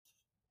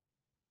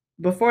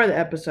before the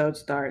episode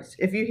starts,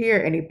 if you hear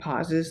any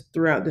pauses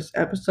throughout this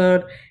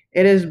episode,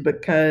 it is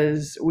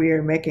because we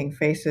are making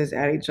faces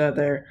at each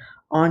other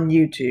on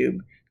YouTube.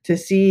 To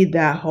see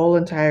that whole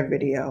entire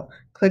video,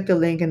 click the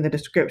link in the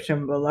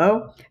description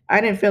below.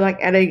 I didn't feel like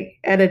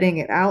editing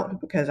it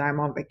out because I'm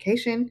on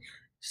vacation,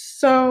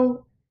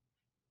 so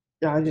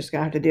y'all just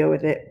gonna have to deal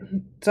with it.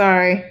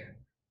 Sorry,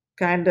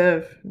 kind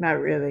of, not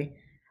really.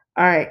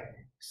 All right,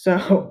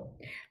 so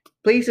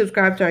please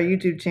subscribe to our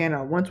YouTube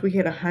channel. Once we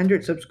hit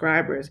 100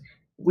 subscribers,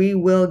 we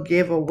will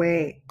give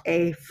away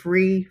a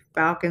free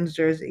Falcons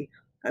jersey.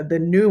 The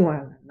new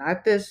one,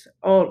 not this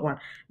old one,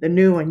 the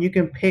new one. You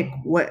can pick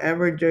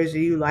whatever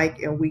jersey you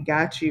like, and we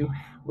got you.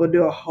 We'll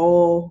do a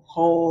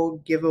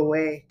whole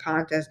giveaway,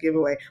 contest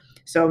giveaway.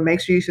 So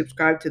make sure you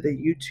subscribe to the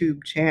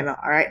YouTube channel,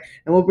 all right?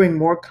 And we'll bring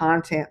more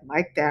content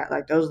like that,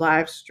 like those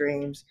live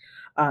streams,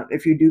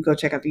 if you do go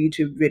check out the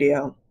YouTube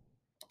video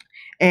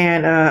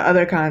and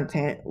other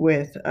content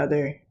with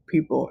other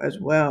people as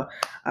well.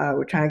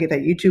 We're trying to get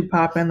that YouTube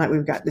popping, like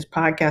we've got this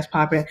podcast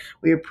popping.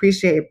 We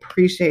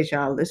appreciate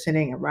y'all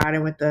listening and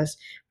riding with us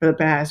for the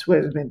past,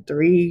 what has been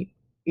 3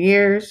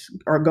 years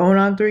or going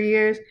on 3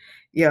 years.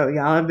 Yo,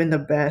 y'all have been the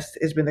best.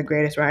 It's been the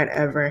greatest ride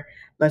ever.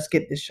 Let's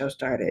get this show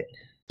started.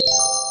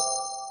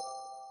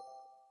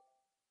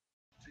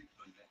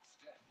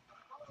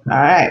 All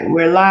right,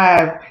 we're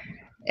live.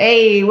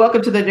 Hey,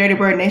 welcome to the Dirty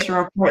Bird Nation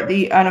Report,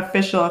 the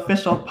unofficial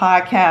official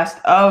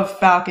podcast of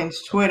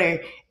Falcons Twitter.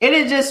 It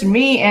is just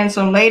me and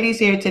some ladies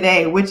here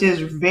today, which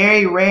is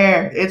very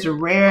rare. It's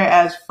rare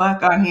as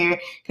fuck on here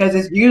because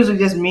it's usually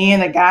just me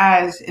and the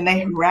guys, and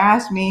they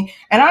harass me,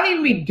 and I don't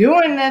even be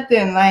doing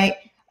nothing. Like,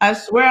 I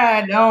swear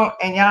I don't,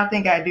 and y'all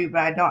think I do,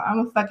 but I don't.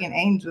 I'm a fucking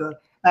angel.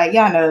 Like,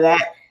 y'all know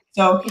that.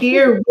 So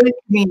here with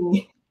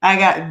me, I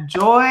got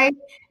Joy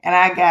and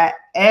I got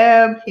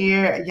Eb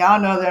here. Y'all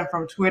know them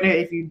from Twitter.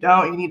 If you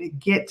don't, you need to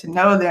get to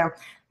know them.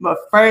 But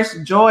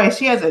first, Joy,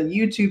 she has a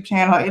YouTube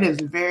channel. It is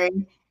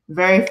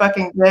very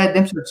fucking good.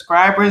 Them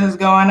subscribers is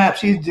going up.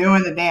 She's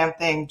doing the damn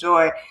thing.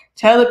 Joy,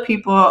 tell the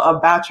people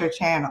about your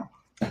channel.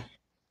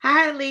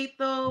 Hi,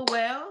 Lethal.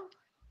 Well,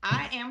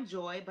 I am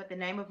Joy, but the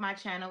name of my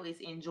channel is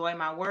Enjoy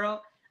My World.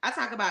 I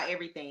talk about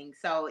everything,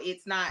 so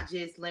it's not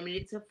just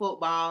limited to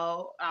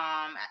football.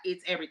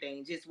 It's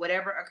everything. Just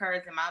whatever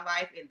occurs in my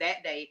life in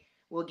that day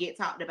will get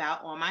talked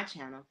about on my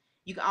channel.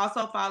 You can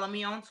also follow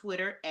me on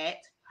Twitter at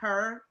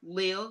her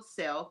lil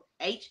self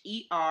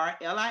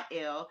HerLilSelf.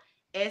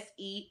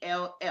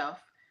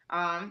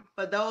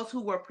 For those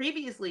who were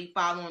previously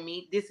following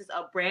me, this is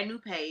a brand new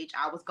page.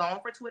 I was gone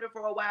for Twitter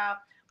for a while,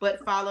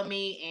 but follow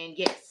me. And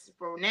yes,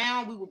 for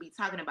now, we will be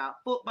talking about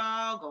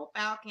football. Go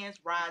Falcons,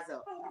 rise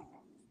up.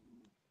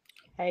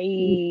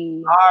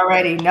 Hey.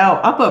 Already know.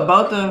 I'll put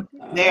both of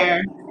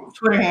their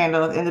Twitter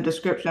handles in the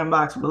description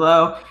box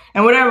below,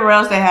 and whatever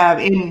else they have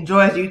in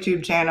Joy's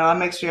YouTube channel. I'll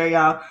make sure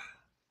y'all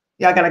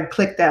gotta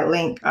click that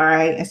link, all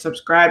right, and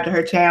subscribe to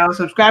her channel.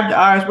 Subscribe to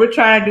ours. We're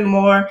trying to do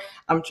more.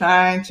 I'm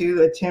trying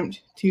to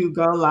attempt to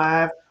go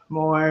live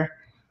more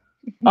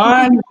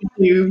on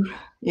YouTube.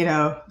 You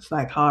know, it's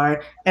like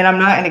hard. And I'm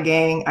not in a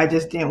gang. I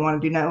just didn't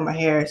want to do nothing with my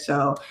hair.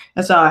 So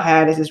that's all I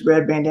had is this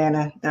red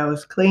bandana that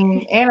was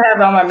clean. And I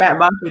have on my Matt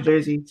Boxer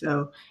jersey.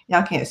 So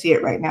y'all can't see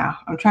it right now.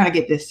 I'm trying to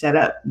get this set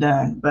up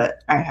done,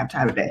 but I didn't have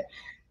time today.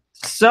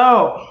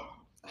 So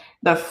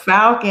the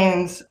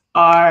Falcons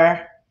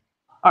are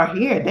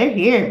here. They're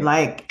here.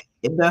 Like,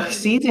 the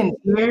season's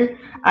here.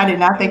 I did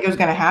not think it was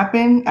gonna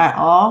happen at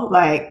all.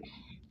 Like,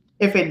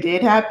 if it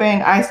did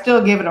happen, I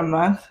still give it a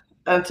month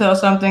until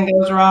something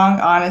goes wrong,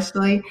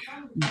 honestly.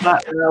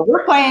 But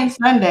we're playing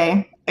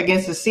Sunday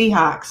against the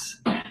Seahawks,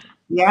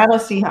 Seattle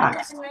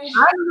Seahawks. I'm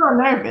a little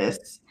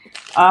nervous.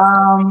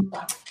 How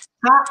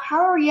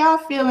are y'all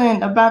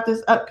feeling about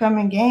this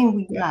upcoming game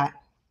we got?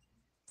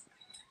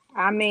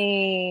 I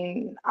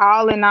mean,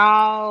 all in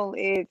all,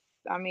 it's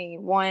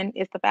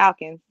the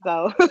Falcons.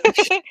 So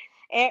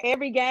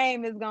every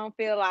game is gonna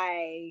feel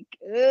like,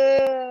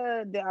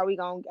 are we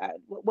gonna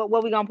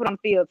what we gonna put on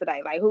the field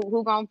today? Like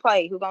who gonna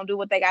play? Who gonna do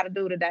what they got to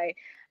do today?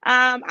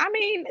 I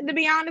mean, to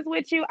be honest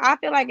with you, I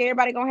feel like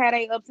everybody gonna have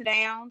their ups and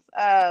downs.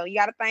 You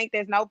got to think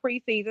there's no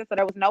preseason, so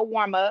there was no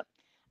warm up.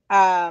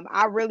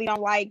 I really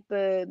don't like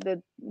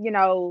the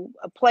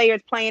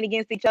players playing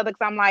against each other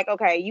because I'm like,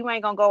 okay, you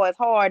ain't gonna go as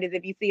hard as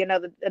if you see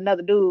another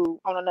dude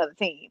on another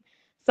team.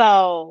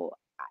 So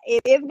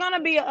it's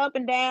gonna be an up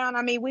and down.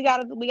 I mean, we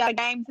got a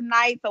game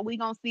tonight, so we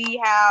gonna see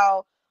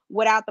how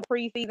without the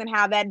preseason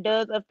how that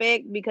does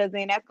affect, because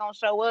then that's gonna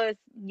show us,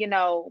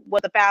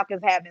 what the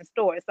Falcons have in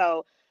store.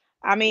 So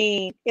I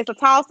mean, it's a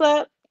toss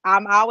up.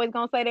 I'm always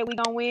gonna say that we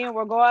gonna win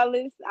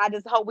regardless. I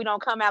just hope we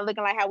don't come out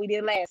looking like how we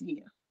did last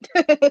year.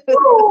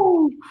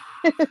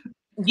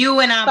 You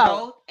and I So,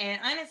 both. And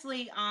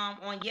honestly,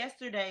 on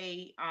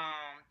yesterday,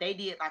 they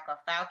did like a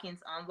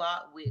Falcons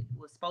unlock with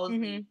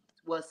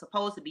was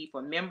supposed to be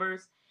for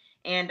members.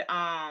 And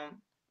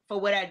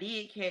for what I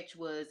did catch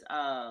was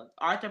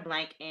Arthur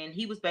Blank, and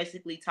he was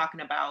basically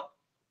talking about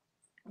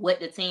what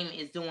the team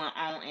is doing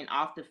on and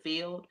off the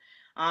field.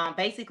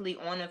 Basically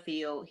on the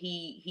field,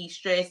 he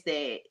stressed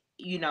that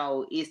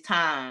it's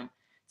time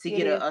to It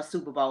get is. a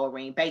Super Bowl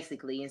ring,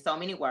 basically, in so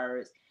many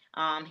words.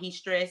 He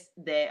stressed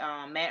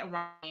that Matt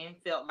Ryan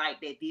felt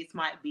like that this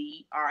might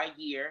be our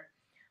year.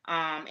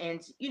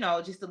 And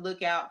just to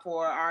look out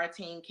for our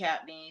team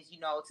captains,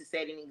 to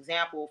set an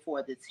example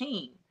for the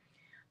team.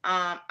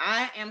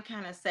 I am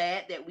kind of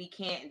sad that we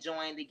can't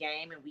join the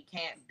game and we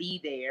can't be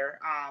there.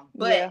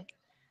 But Yeah.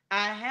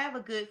 I have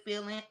a good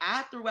feeling.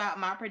 I threw out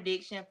my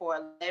prediction for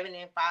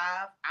 11-5.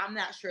 I'm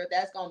not sure if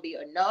that's going to be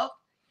enough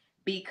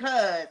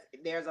because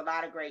there's a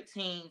lot of great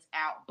teams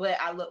out. But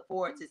I look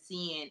forward to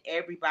seeing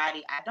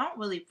everybody. I don't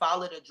really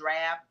follow the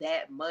draft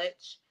that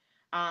much,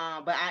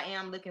 but I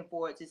am looking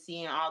forward to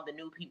seeing all the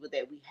new people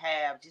that we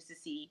have just to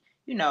see,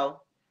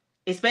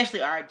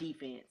 especially our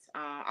defense.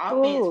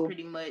 Offense Ooh.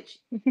 pretty much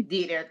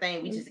did their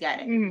thing. We just got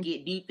to Mm,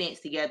 get defense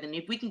together. And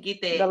if we can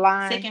get that the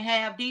line. second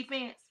half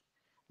defense,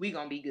 we're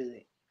going to be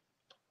good.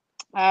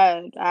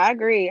 I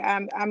agree.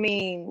 I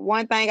mean,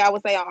 one thing I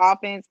would say on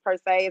offense per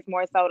se is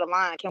more so the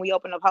line. Can we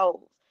open up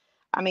holes?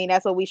 I mean,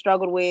 that's what we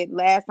struggled with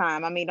last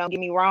time. I mean, don't get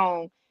me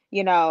wrong.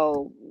 You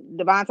know,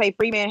 Devontae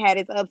Freeman had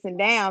his ups and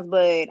downs,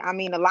 but I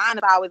mean, the line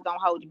is always gonna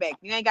hold you back.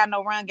 You ain't got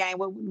no run game.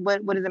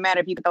 What does it matter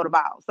if you can throw the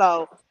ball?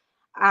 So,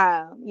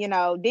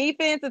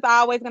 defense is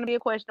always gonna be a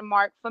question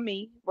mark for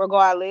me,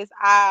 regardless.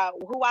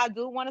 Who I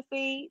do want to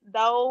see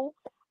though.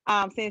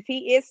 Since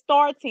he is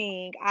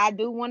starting, I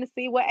do want to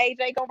see what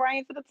AJ gonna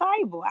bring to the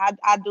table.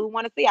 I do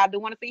want to see. I do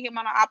want to see him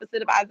on the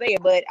opposite of Isaiah.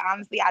 But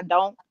honestly, I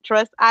don't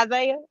trust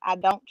Isaiah. I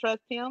don't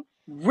trust him.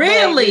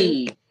 But we,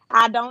 Really?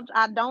 I don't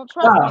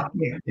trust Oh, him.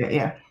 yeah, yeah,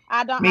 yeah.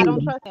 I Me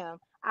don't either. trust him.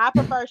 I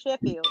prefer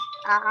Sheffield.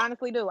 I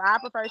honestly do. I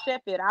prefer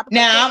Sheffield. I prefer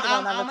Now Sheffield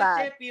on the other I'm a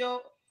side.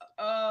 Sheffield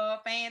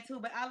fan too,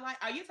 but I like.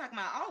 Are you talking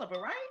about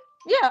Oliver, right?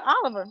 Yeah,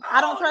 Oliver.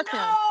 I don't trust him.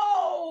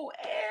 Oh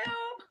no,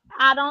 Ew.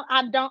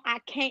 I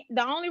can't.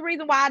 The only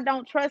reason why I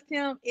don't trust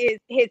him is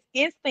his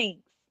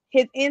instincts.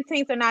 His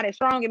instincts are not as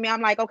strong in me.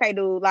 I'm like, okay,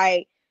 dude,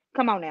 like,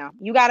 come on now.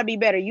 You got to be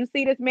better. You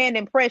see this man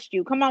impressed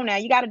you. Come on now.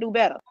 You got to do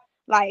better.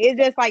 Like, it's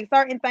just like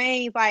certain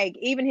things, like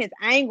even his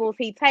angles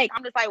he take.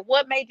 I'm just like,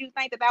 what made you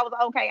think that that was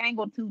an okay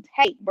angle to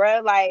take,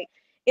 bro? Like,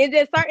 it's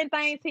just certain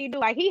things he do.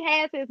 Like, he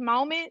has his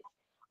moments,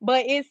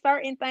 but it's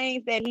certain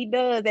things that he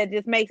does that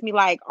just makes me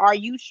like, are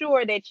you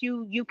sure that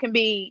you can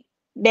be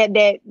that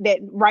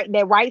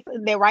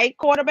right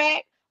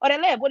quarterback or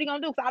that left? What are you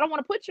gonna do? Because I don't want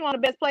to put you on the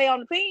best player on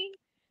the team.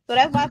 So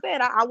that's why I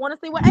said I want to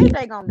see what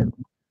AJ gonna do.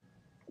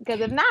 Because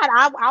if not,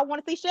 I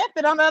want to see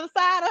Sheffield on the other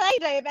side of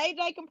AJ. If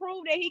AJ can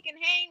prove that he can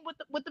hang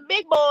with the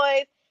big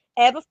boys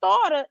as a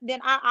starter, then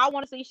I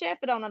want to see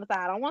Sheffield on the other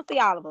side. I want to see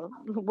Oliver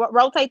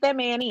rotate that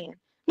man in.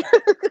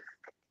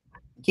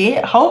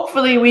 Yeah,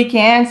 hopefully we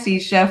can see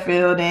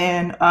Sheffield,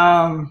 and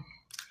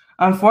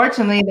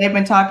unfortunately they've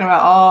been talking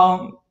about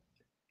all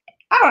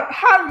I don't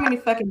however many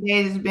fucking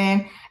days it's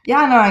been.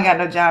 Y'all know I ain't got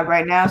no job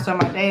right now, so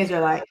my days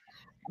are like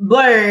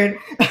blurred.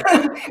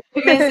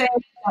 They've been saying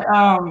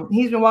that,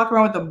 he's been walking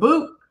around with a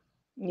boot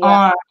Yeah,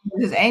 on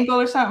his ankle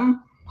or something.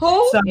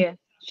 Who? So yeah.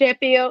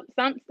 Sheffield,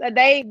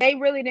 they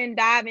really didn't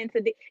dive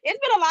into the. It's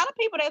been a lot of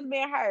people that's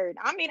been hurt.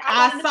 I mean, I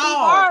I wanted to see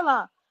saw,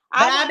 Marlon.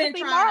 but I I've wanted to been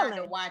see trying not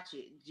to Marlon. watch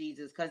it,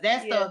 Jesus, because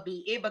that Yeah. stuff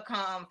it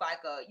becomes like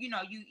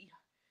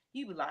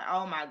you be like,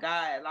 oh my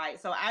god, like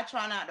so I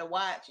try not to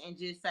watch and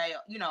just say,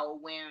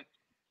 when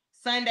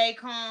Sunday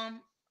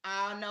come,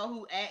 I'll know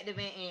who active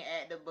and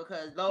inactive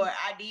because Lord,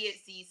 I did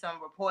see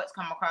some reports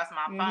come across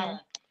my Mhm. phone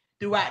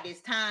throughout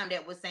this time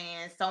that was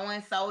saying so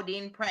and so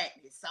didn't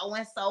practice, so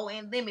and so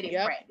in limited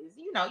Yep. practice.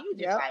 You just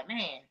Yep. like,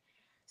 man.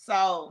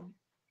 So,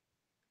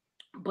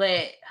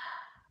 but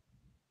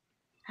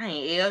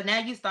hey, El, now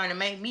you starting to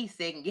make me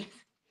second guess.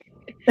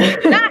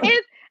 Nah,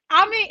 it's.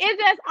 I mean,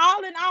 it's just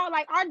all in all,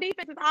 like our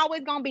defense is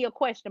always gonna be a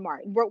question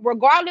mark,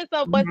 regardless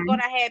of what's mhm.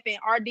 gonna happen.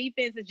 Our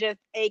defense is just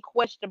a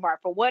question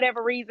mark for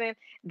whatever reason.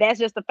 That's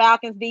just the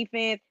Falcons'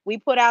 defense. We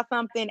put out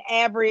something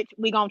average,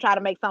 we gonna try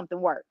to make something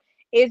work.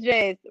 It's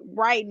just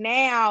right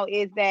now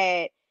is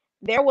that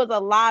there was a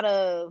lot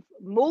of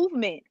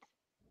movement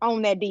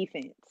on that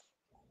defense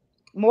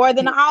more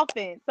than the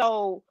offense.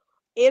 So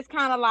it's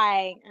kind of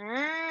like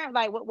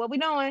what we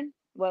doing?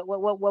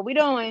 What we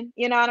doing?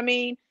 You know what I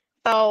mean?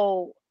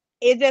 So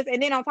it just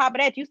and then on top of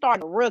that, you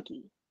starting a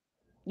rookie.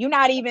 You're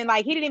not even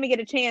like he didn't even get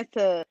a chance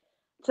to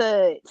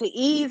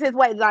ease his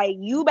way. Like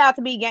you about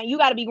to be game, you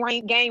got to be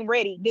game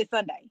ready this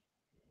Sunday.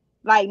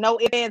 Like no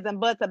ifs, ands, and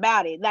buts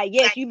about it. Like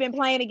yes, you've been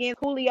playing against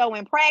Julio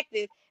in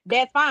practice.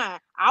 That's fine.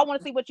 I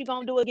want to see what you're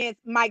gonna do against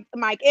Mike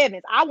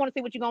Evans. I want to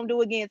see what you're gonna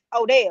do against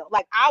Odell.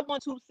 Like I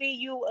want to see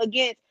you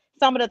against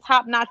some of the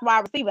top notch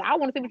wide receivers. I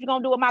want to see what you're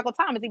gonna do with Michael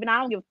Thomas. Even though I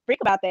don't give a freak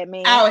about that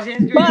man, I was just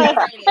going but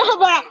to say that. but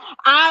Like,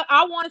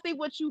 I want to see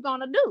what you're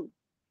gonna do.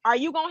 Are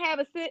you gonna have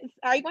a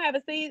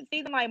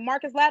season like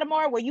Marcus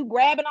Lattimore where you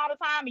grabbing all the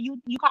time and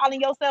you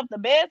calling yourself the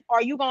best, or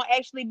are you gonna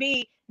actually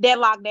be that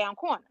lockdown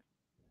corner?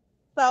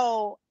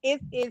 So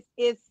it's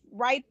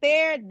right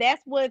there.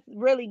 That's what's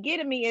really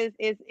getting me is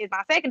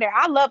my secondary.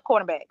 I love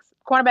cornerbacks.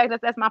 Cornerbacks,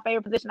 that's my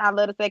favorite position. I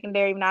love the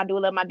secondary, even though I do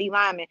love my D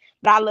lineman,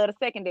 but I love the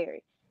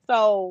secondary.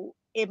 So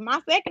if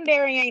my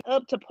secondary ain't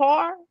up to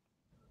par,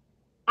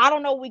 I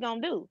don't know what we're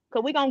gonna do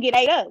because we're gonna get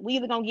ate up. We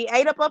either gonna get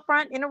ate up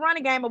front in the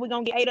running game or we're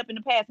gonna get ate up in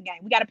the passing game.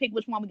 We got to pick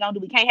which one we're gonna do.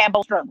 We can't have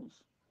both struggles.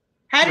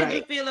 How did you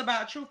Right. feel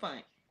about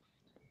Trufant?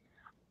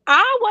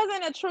 I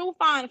wasn't a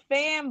Trufant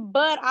fan,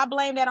 but I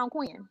blame that on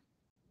Quinn.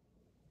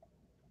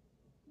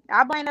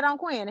 I blame that on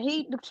Quinn.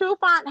 The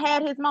Trufant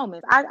had his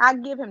moments. I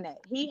give him that.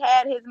 He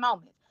had his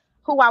moments.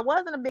 Who I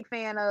wasn't a big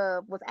fan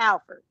of was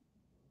Alfred.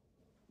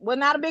 Was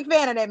not a big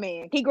fan of that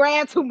man. He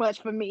grabbed too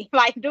much for me.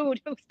 Like,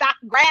 dude, you stop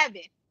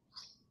grabbing.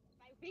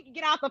 Like, if he can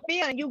get out the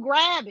field and you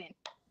grabbing.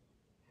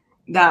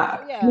 Nah,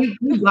 Yeah. you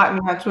blocked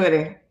me on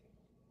Twitter.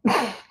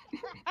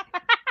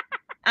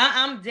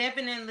 I'm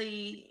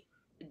definitely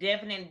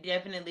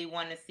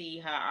want to see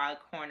how our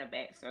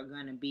cornerbacks are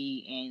going to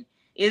be, and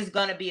it's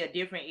going to be a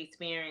different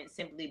experience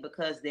simply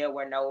because there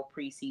were no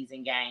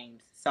preseason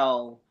games.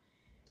 So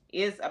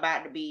it's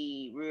about to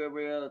be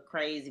real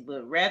crazy,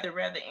 but rather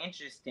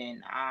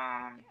interesting.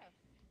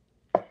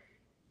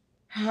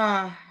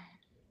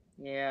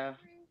 Yeah,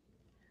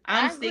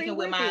 I'm sticking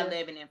with my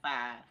 11-5.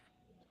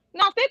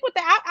 No, stick with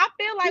that. I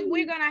feel like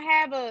we're going to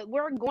have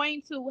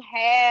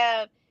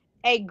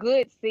a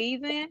good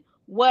season.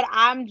 What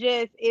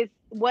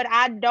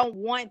I don't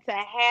want to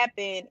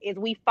happen is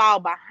we fall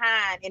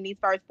behind in these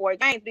first 4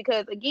 games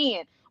because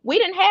again, we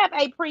didn't have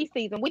a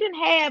preseason. We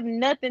didn't have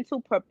nothing to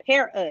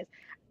prepare us.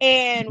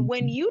 And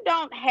when you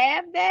don't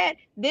have that,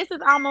 this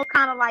is almost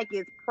kind of like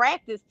it's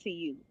practice to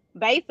you.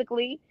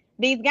 Basically,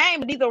 these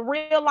are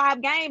real life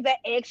games that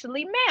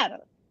actually matter.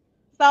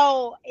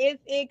 So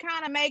it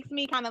kind of makes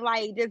me kind of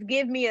like just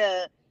give me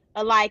I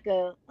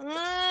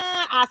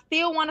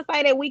still want to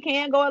say that we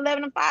can go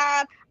 11-5.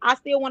 I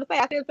still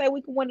say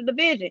we can win the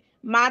division.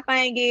 My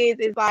thing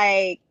is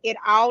like it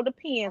all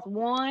depends.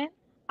 One,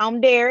 I'm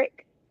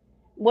Derek.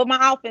 What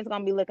my offense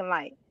gonna be looking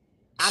like?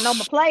 I know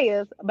my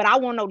players, but I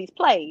want to know these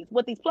plays.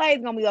 What these plays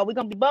gonna be? Are we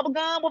gonna be bubble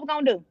gum? What we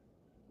gonna do?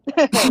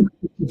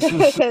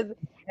 Because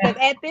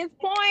at this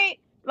point,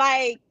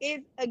 like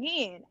it's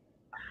again,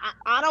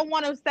 I don't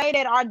want to say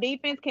that our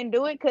defense can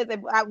do it because if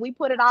we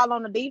put it all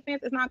on the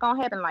defense, it's not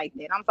gonna happen like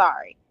that. I'm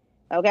sorry,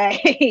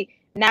 okay,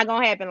 not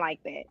gonna happen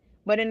like that.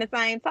 But in the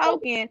same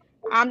token,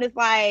 I'm just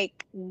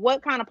like,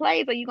 what kind of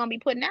plays are you gonna be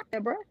putting out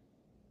there, bro?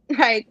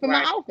 Like for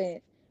Right. my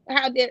offense,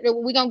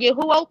 we gonna get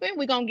who open?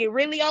 We gonna get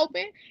really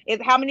open? Is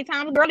how many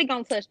times Gurley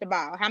gonna touch the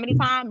ball? How many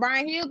times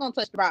Brian Hill gonna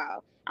touch the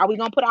ball? Are we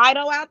gonna put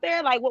Ido out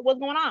there? Like what's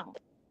going on?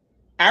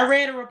 I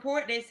read a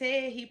report that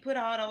said he put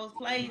all those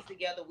plays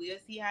together. We'll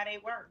see how they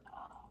work.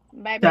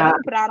 Baby, you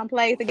can put all them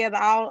plays together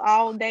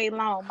all day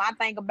long. My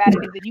thing about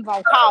it is that you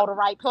gonna call the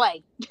right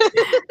play.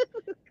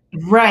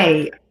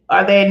 Right.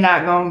 Are they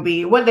not going to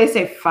be, what they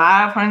say,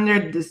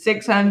 500 to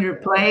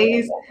 600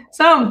 plays?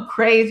 Some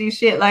crazy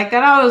shit like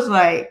that. I was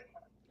like,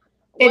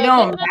 it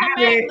don't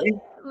matter.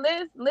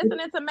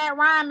 Listening to Matt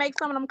Ryan make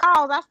some of them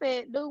calls, I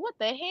said, dude, what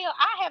the hell?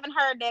 I haven't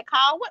heard that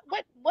call.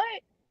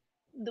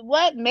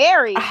 What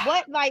Mary?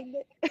 What like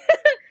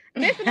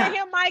listening to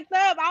him mic'd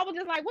up? I was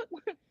just like, what?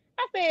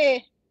 I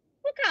said,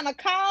 what kind of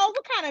calls?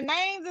 What kind of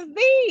names is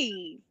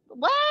these?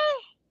 What?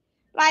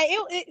 Like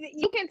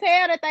you can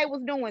tell that they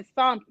was doing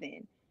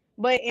something.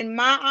 But in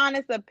my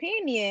honest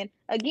opinion,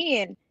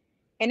 again,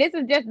 and this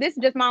is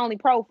just my only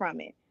pro from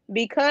it,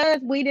 because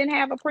we didn't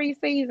have a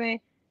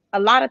preseason. A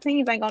lot of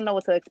teams ain't gonna know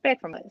what to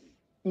expect from us.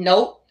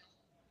 Nope.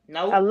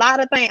 A lot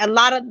of things, a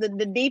lot of the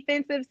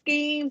defensive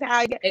schemes,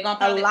 they're gonna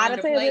probably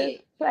underplay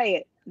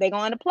it. They're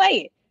going to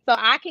play it. So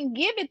I can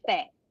give it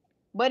that.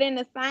 But in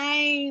the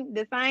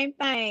same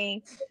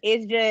thing,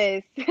 it's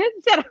just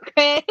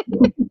okay.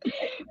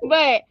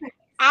 But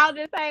I'll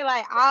just say,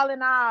 like, all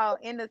in all,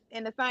 in the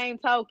same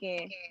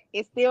token,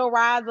 it still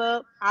rise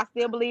up. I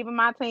still believe in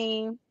my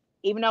team,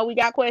 even though we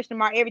got question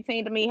mark. Every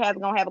team to me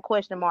gonna have a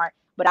question mark.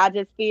 But I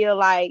just feel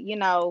like,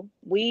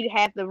 we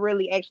have to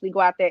really actually go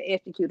out there and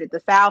execute it.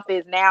 The South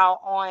is now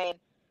on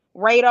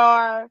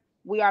radar.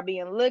 We are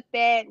being looked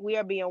at. We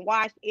are being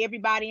watched.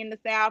 Everybody in the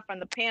South, from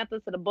the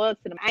Panthers to the Bucks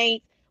to the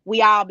Aints,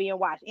 we all being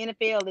watched.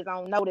 NFL is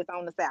on notice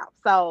on the South.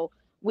 So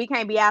we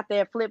can't be out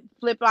there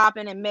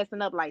flip-flopping and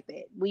messing up like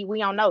that.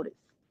 We on notice.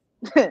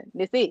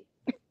 That's it.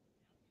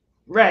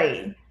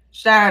 Right.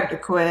 Shout out to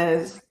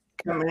Quiz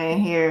coming in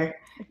here.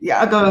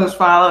 Y'all go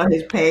follow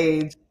his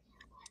page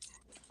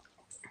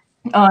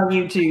on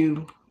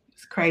YouTube.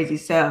 It's crazy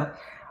stuff.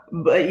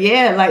 But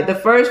yeah, like the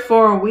first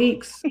 4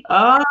 weeks.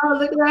 Oh,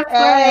 look at that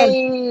flag.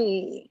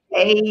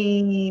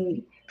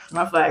 Hey.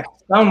 My flag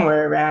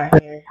somewhere around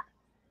here.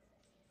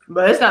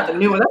 But it's not the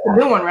new one. That's the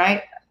new one,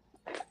 right?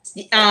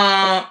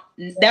 That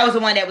was the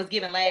one that was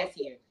given last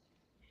year.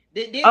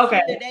 This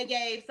year, they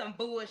gave some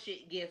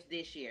bullshit gifts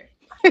this year.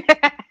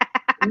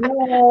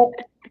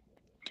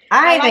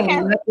 I didn't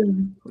think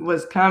nothing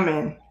was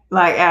coming,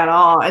 like, at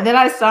all. And then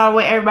I saw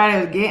what everybody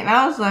was getting.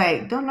 I was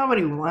like, don't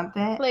nobody want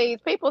that? Please,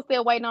 people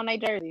still waiting on their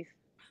jerseys.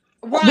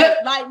 Right,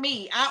 like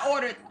me. I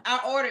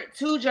ordered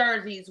 2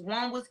 jerseys.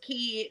 One was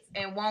kids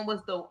and one was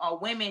the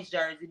women's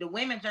jersey. The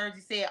women's jersey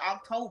said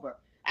October.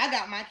 I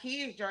got my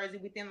kids' jersey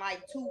within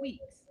like 2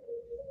 weeks.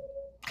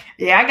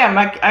 Yeah, I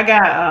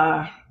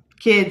got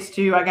kids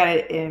too. I got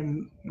it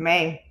in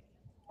May.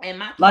 And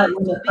my Like kids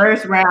when too the big.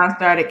 first round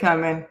started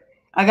coming,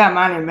 I got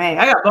mine in May.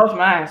 I got both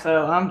mine,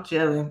 so I'm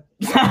chilling.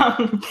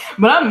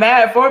 But I'm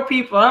mad for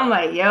people. I'm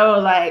like, yo,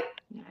 like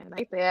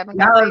They said haven't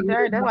got y'all.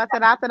 their jersey. That's why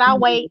I said I'll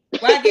wait.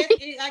 Well, I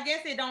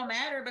guess it don't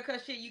matter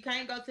because shit, you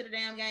can't go to the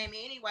damn game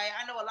anyway.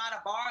 I know a lot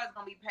of bars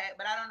gonna be packed,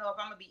 but I don't know if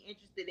I'm gonna be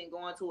interested in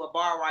going to a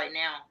bar right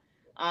now.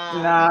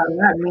 Nah,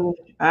 not me.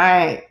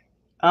 I'm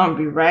gonna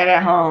be right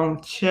at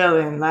home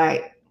chilling.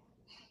 Like,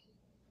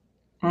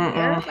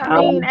 Yep.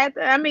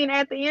 I mean,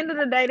 at the end of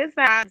the day, this is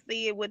how I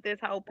see it with this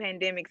whole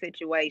pandemic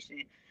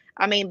situation.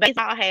 I mean,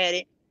 baseball had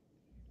it.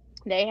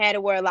 They had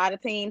it where a lot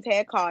of teams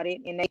had caught it,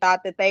 and they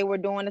thought that they were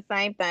doing the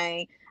same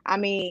thing. I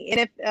mean,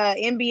 if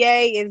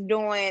NBA is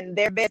doing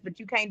their best, but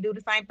you can't do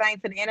the same thing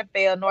to the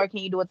NFL, nor can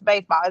you do it to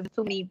baseball. There's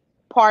too many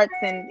parts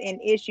and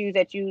issues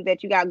that you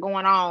got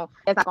going on.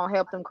 That's not gonna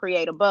help them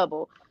create a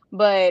bubble.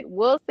 But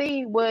we'll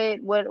see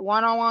what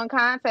one-on-one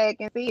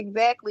contact and see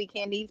exactly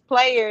can these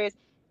players,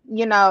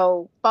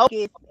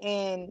 focus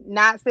and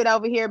not sit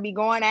over here, be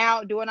going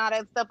out doing all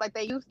that stuff like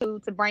they used to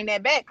bring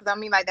that back. Because I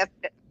mean, like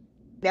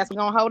that's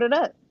gonna hold it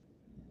up.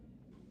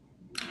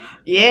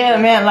 yeah,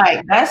 man.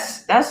 Like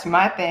that's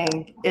my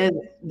thing. Is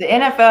the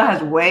NFL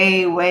has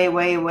way, way,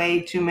 way,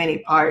 way too many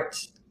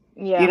parts.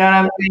 You know Yeah. what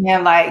I'm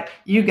saying? Like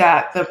you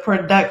got the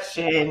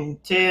production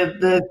to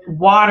the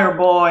water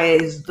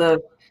boys,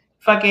 the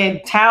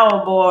fucking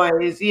towel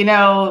boys, Yeah.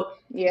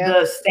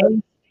 the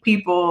safe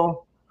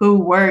people who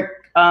work.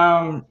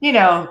 If you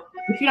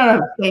don't know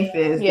what safe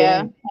is,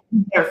 Yeah. then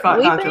they're fuck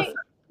We not your think.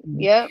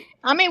 Yep.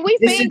 I mean, we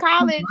This is seen too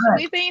college. much.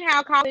 We seen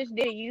how college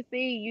did. You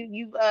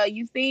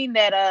seen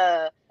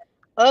that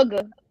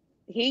Uga.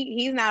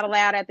 He's not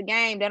allowed at the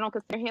game. They don't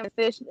consider him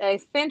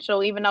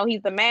essential, even though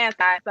he's the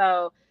mascot.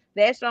 So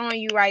that's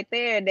showing you right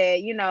there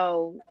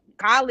that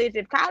college.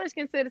 If college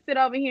can sit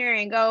over here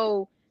and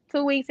go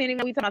 2 weeks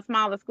anyway, we talking about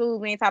smaller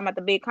schools. We ain't talking about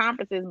the big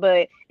conferences.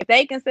 But if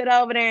they can sit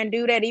over there and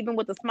do that, even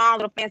with the small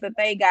little fans that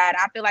they got,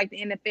 I feel like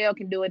the NFL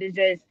can do it. It's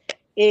just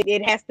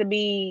it has to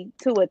be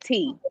to a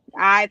T.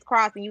 Eyes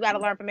crossed, and you got to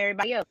learn from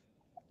everybody else.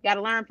 You got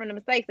to learn from the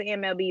mistakes the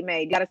MLB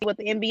made. You got to see what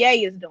the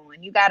NBA is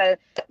doing. You got to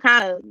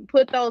kind of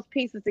put those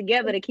pieces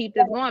together to keep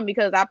this going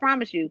because I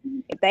promise you,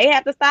 if they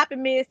have to stop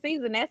in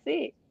mid-season, that's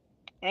it.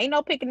 Ain't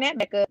no picking that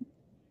back up.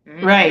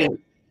 Right.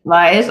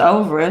 Like it's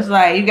over. It's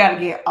like you got to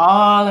get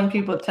all them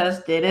people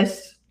tested.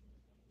 It's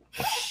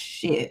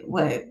shit.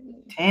 What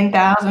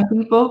 10,000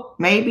 people,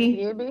 maybe?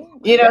 Yeah, be.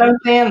 You know what I'm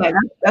saying? Like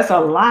that's a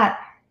lot.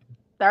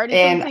 32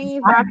 And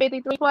teams by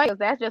 53 players.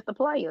 That's just the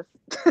players.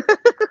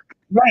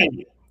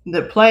 right,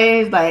 the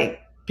players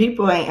like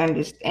people ain't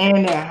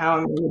understanding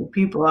how many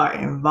people are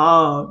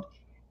involved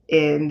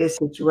in this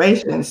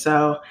situation.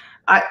 So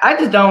I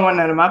just don't want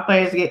none of my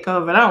players to get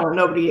COVID. I don't want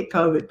nobody to get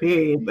COVID.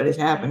 Period. But it's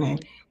happening.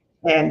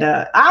 And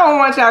I don't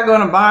want y'all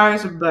going to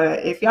bars,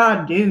 but if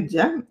y'all do,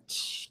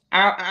 just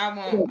I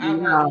won't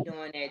be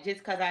doing that just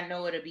because I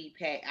know it'll be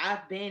packed.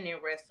 I've been in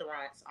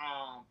restaurants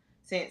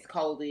since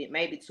COVID,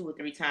 maybe 2 or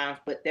 3 times,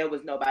 but there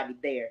was nobody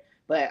there.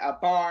 But a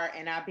bar,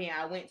 and I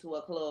went to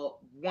a club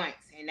once,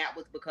 and that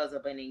was because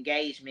of an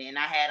engagement, and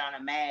I had on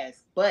a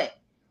mask. But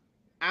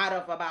out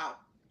of about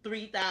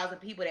 3,000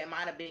 people that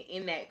might have been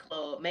in that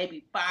club,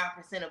 maybe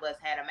 5% of us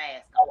had a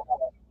mask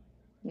on.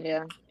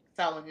 Yeah.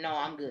 So no,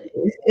 I'm good.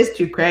 it's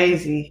too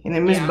crazy. And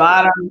then Miss Yeah,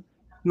 Bottom,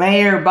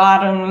 Mayor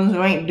Bottoms,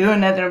 who ain't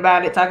doing nothing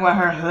about it, talking about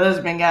her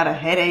husband got a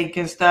headache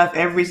and stuff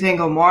every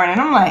single morning.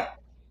 I'm like,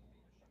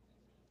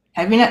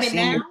 have you not Even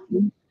seen now?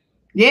 this?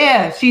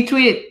 Yeah, she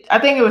tweeted, I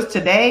think it was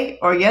today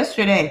or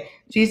yesterday.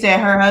 She said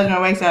her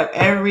husband wakes up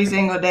every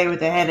single day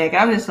with a headache.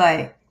 I'm just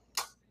like,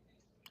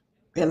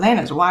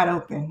 Atlanta's wide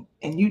open,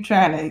 and you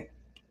trying to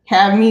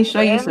have me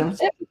show you some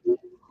sympathy.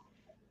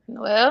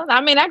 Well,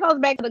 I mean, that goes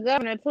back to the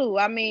governor too.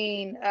 I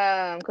mean,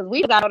 because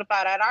we got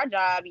notified at our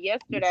job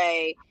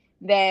yesterday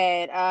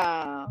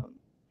that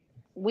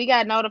we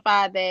got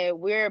notified that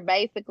we're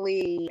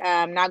basically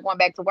not going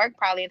back to work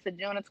probably until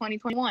June of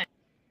 2021.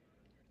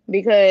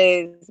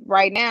 Because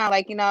right now,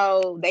 like,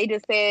 they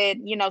just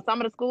said,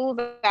 some of the schools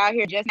out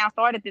here just now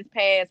started this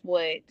past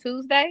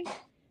Tuesday.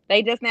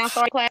 They just now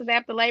started classes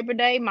after Labor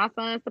Day. My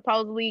son's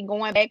supposedly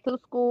going back to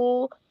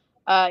school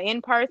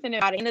in person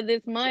by the end of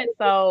this month.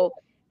 So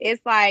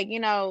it's like,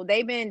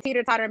 they've been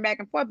teeter-tottering back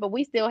and forth, but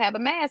we still have a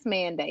mask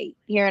mandate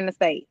here in the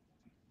state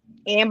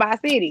and by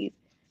cities.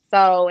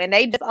 So, and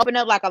they just opened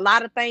up, like, a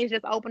lot of things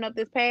just opened up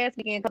this past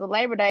weekend because of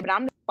Labor Day. But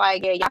I'm just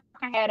like, yeah, y'all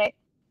can have it.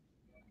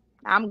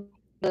 I'm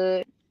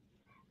good.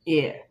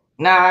 Yeah.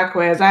 Nah,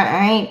 Quez,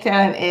 I ain't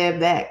telling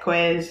Eb that,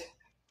 Quez.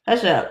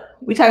 Hush up.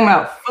 We talking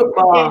about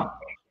football.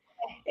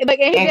 Look,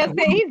 and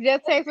he's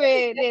just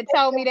texted and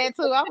told me that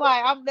too. I'm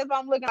like, I'm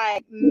looking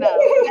like, no.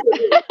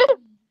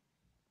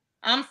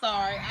 I'm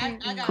sorry. I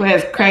got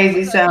Quez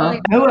crazy sound.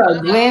 Who else?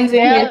 Glenn's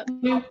in here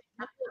too.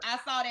 I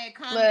saw that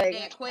comment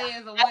that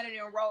Quez or one of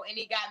them wrote, and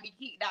it got me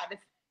kicked out.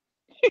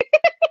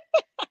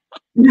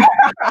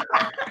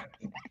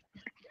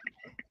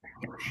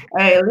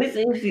 Hey, at least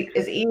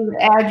it's easy to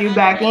add you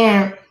back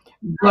in.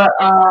 But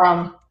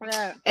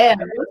Yeah. Ed,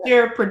 what's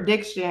your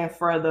prediction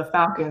for the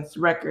Falcons'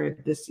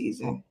 record this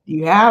season? Do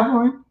you have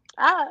one?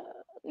 I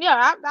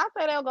I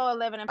say they'll go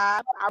 11-5.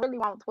 I really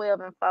want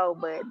 12-4,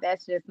 but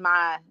that's just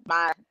my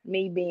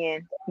me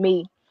being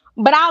me.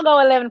 But I'll go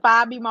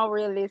 11-5. Be more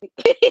realistic.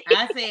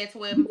 I said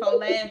 12-4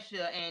 last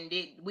year, and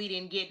we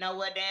didn't get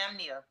nowhere damn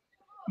near.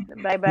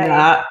 Baby,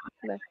 Nah,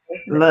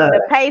 look.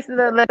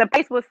 the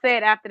pace was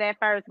set after that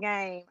first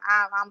game.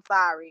 I'm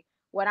sorry.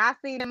 When I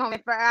see them on the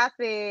first, I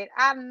said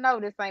I know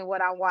this ain't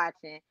what I'm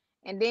watching.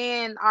 And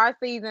then our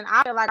season,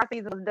 I feel like our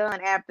season was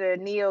done after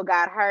Neil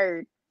got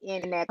hurt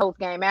in that Colts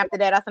game. After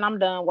that, I said I'm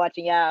done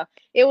watching y'all.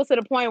 It was to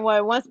the point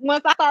where once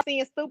I started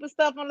seeing stupid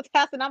stuff on the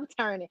test, and I'm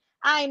turning.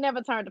 I ain't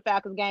never turned the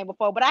Falcons game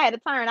before, but I had to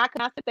turn. I could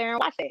not sit there and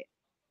watch it.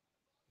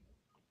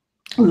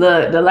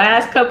 Look, the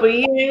last couple of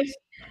years,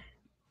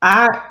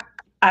 I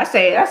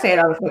say it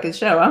on the fucking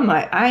show. I'm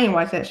like, I ain't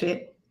watch that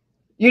shit.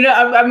 You know,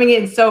 I'm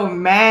getting so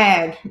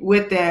mad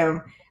with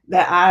them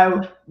that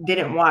I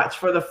didn't watch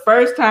for the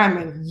first time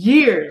in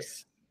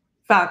years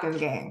Falcons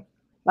game.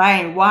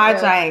 I ain't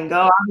watch, Yeah. I ain't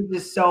go. I was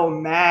just so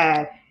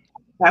mad.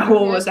 Like,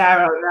 what was I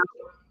don't know.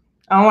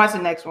 I'll watch the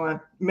next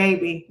one.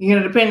 Maybe. You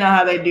know, depending on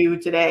how they do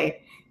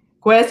today.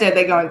 Quest said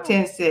they're going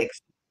 10-6.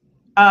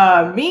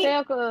 Me?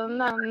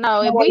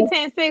 No. If we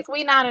 10-6,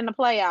 we not in the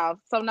playoffs.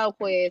 So no,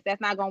 Quiz.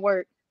 That's not gonna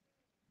work.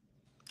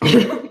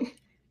 Quest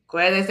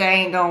they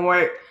say ain't gonna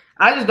work.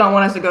 I just don't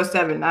want us to go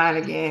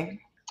 7-9 again.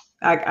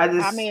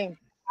 I mean,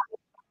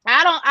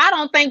 I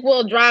don't think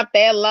we'll drop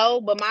that low,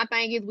 but my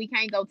thing is we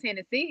can't go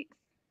 10-6.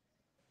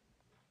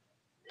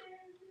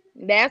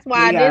 That's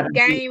why this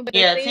game with the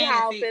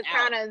Seahawks is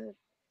kind of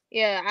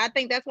I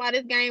think that's why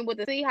this game with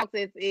the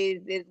Seahawks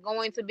is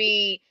going to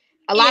be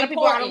a lot of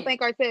people I don't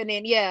think are sitting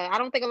in. Yeah, I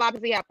don't think a lot of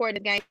people see how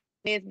important this game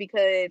is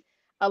because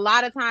a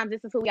lot of times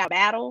this is who we got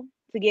battle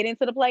to get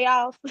into the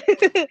playoffs.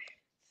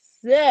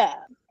 So,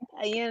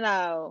 you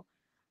know,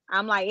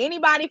 I'm like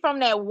anybody from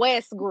that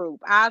West group.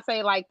 I'll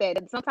say like that.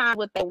 And sometimes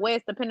with the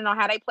West, depending on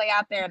how they play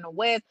out there in the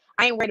West,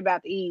 I ain't worried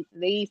about the East.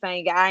 The East I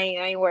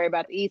ain't worried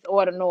about the East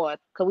or the North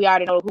because we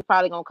already know who's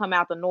probably gonna come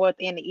out the North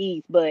and the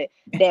East. But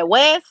that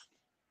West,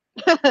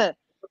 that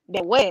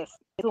West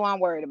is who I'm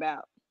worried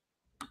about.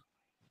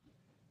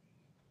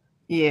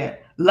 Yeah.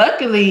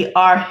 Luckily,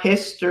 our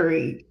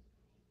history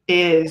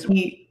is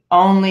we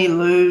only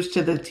lose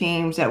to the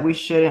teams that we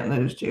shouldn't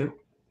lose to.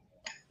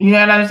 You know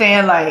what I'm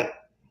saying? Like,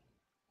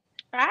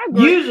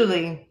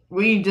 usually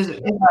we just,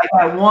 it's like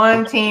that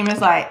one team.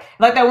 It's like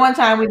that one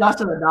time we lost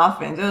to the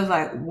Dolphins. It was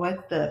like,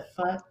 what the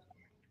fuck?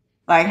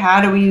 Like,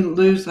 how do we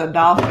lose the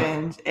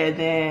Dolphins? And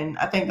then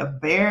I think the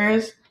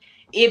Bears.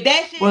 If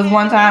that shit was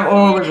one time,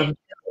 or was it?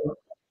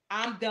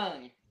 I'm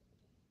done.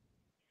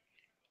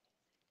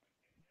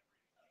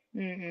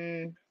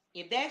 Mm-hmm.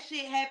 If that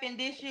shit happened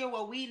this year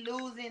where we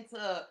losing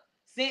to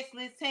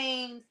senseless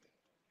teams,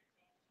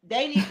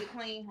 they need to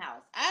clean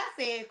house. I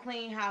said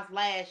clean house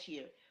last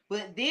year.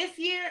 But this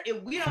year,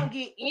 if we don't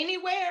get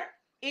anywhere,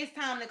 it's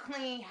time to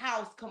clean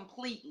house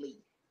completely.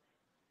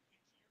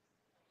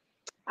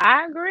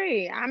 I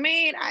agree. I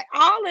mean,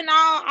 all in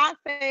all, I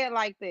say it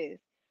like this.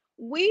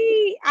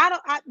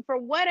 For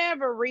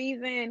whatever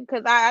reason,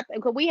 because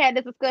we had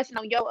this discussion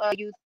on your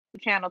YouTube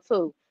channel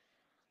too.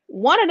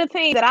 One of the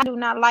teams that I do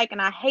not like,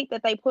 and I hate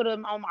that they put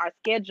them on our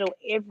schedule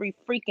every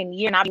freaking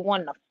year, and I be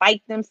wanting to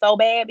fight them so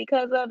bad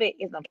because of it,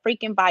 is the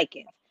freaking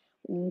Vikings.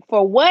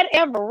 For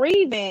whatever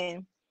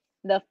reason,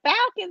 the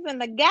Falcons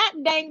and the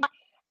goddamn,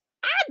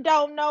 I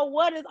don't know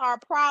what is our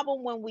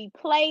problem when we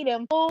play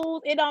them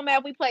fools. It don't matter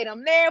if we play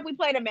them there, if we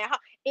play them at home.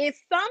 It's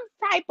some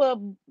type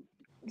of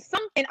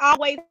something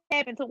always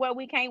happens to where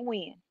we can't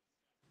win.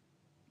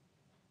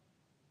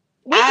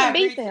 We can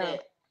beat them.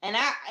 And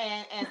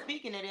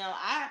speaking of them,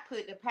 I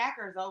put the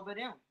Packers over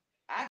them.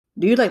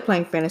 Do you like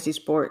playing fantasy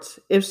sports?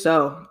 If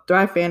so,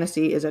 Thrive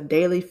Fantasy is a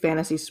daily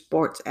fantasy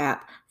sports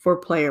app for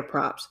player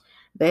props.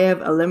 They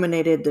have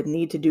eliminated the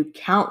need to do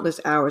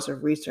countless hours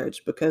of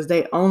research because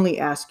they only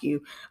ask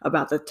you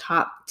about the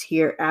top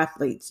tier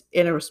athletes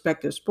in a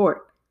respective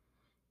sport.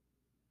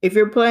 If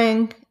you're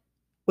playing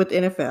with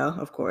NFL,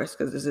 of course,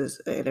 because this is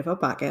an NFL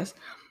podcast,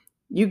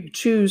 you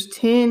choose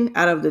 10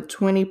 out of the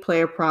 20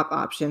 player prop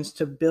options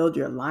to build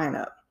your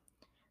lineup.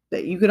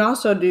 That you can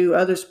also do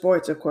other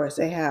sports, of course.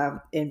 They have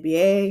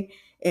NBA,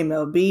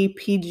 MLB,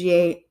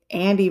 PGA,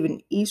 and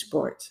even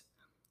esports.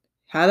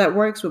 How that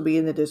works will be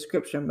in the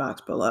description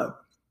box below.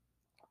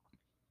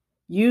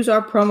 Use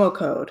our promo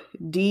code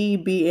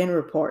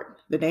DBNReport,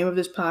 the name of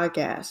this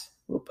podcast.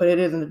 We'll put it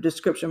in the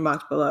description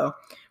box below.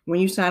 When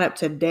you sign up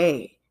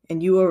today,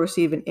 and you will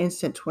receive an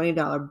instant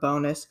 $20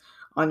 bonus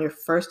on your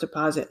first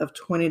deposit of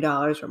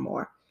 $20 or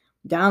more.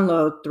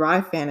 Download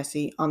Thrive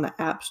Fantasy on the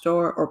App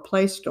Store or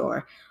Play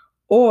Store,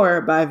 or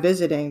by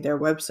visiting their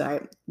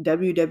website,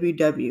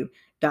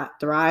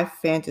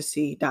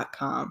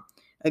 www.thrivefantasy.com.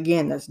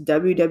 Again, that's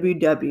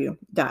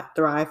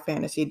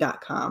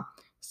www.thrivefantasy.com.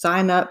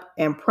 Sign up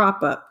and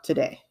prop up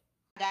today.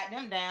 I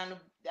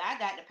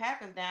got the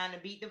Packers down to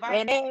beat the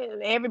Vikings.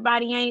 And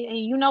everybody ain't,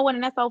 you know what,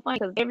 and that's so funny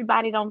because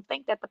everybody don't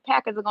think that the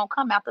Packers are going to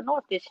come out the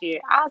North this year.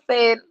 I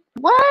said,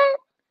 What?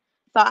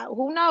 So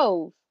who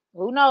knows?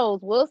 Who knows?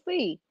 We'll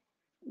see.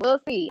 We'll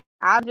see.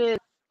 I just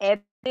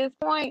at this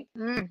point,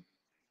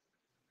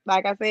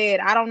 like I said,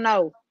 I don't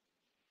know.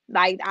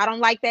 Like I don't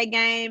like that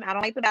game. I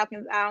don't like the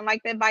Falcons. I don't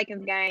like that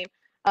Vikings game.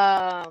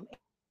 And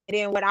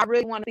then what I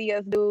really want to see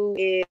us do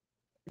is,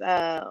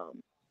 I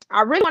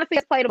really want to see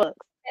us play the Bucks.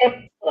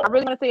 I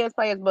really want to see us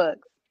play as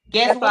Bucks.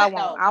 Guess That's what I what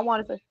want. though? I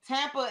want to.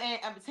 Tampa,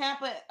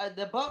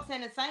 the Bucks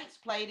and the Saints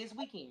play this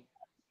weekend.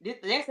 That's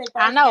their I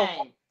first know.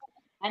 game,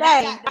 and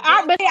I Dang. got the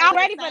Bucks But see, I'm over the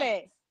ready for that.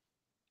 Saints.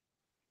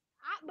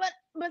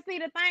 But see,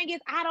 the thing is,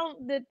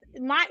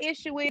 my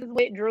issue is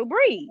with Drew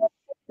Brees.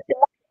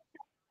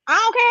 I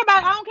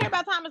don't care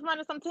about Thomas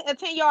running a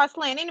 10-yard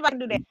slant. Anybody can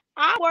do that.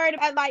 I'm worried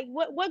about like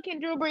what can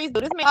Drew Brees do?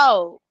 This man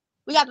old.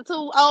 We got the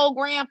two old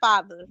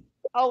grandfathers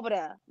over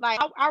there. Like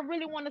I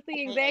really want to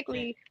see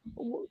exactly.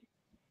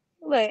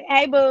 Look,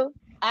 hey boo,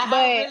 but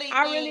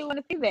I really want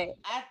to see that.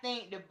 I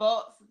think the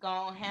Bucks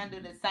gonna handle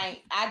the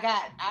Saints. I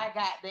got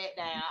that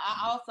down.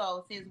 I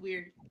also, since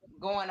we're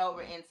going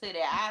over into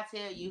that, I'll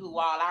tell you who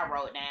all I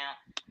wrote down.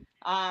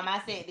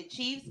 I said the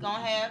Chiefs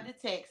gonna have the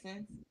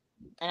Texans,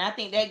 and I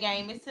think that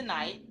game is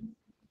tonight.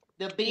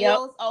 The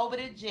Bills over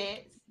the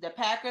Jets, the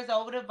Packers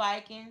over the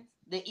Vikings,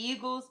 the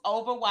Eagles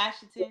over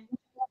Washington,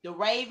 the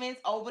Ravens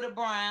over the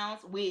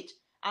Browns, which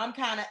I'm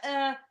kind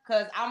of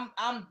because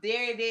I'm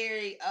very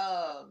very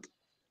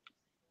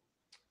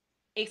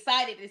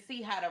excited to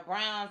see how the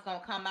Browns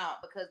gonna come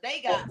out because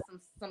they got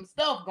some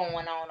stuff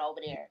going on over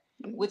there.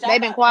 Which they've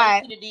been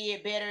quiet. They should have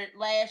did better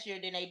last year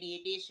than they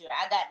did this year.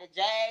 I got the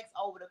Jags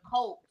over the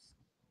Colts,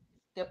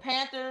 the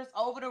Panthers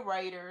over the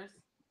Raiders,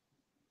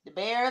 the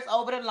Bears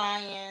over the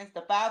Lions,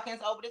 the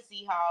Falcons over the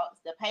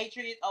Seahawks, the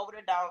Patriots over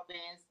the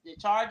Dolphins, the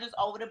Chargers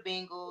over the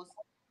Bengals.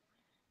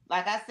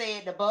 Like I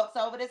said, the Bucks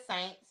over the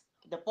Saints,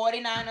 the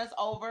 49ers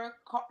over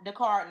the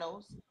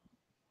Cardinals.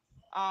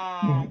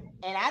 And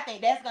I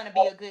think that's going to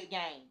be a good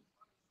game.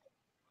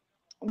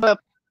 The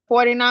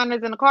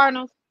 49ers and the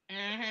Cardinals?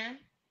 Mm-hmm.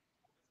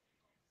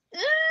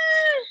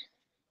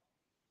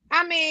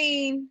 I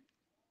mean,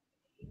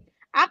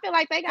 I feel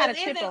like they got a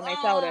chip on their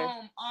shoulder.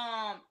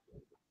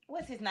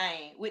 What's his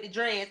name with the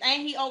dreads?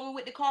 Ain't he over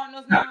with the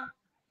Cardinals now?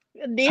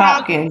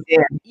 Hopkins,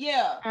 yeah.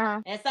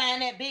 Yeah. And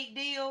signed that big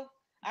deal.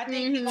 I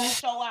think he's gonna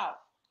show out.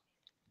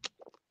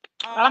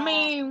 I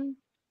mean,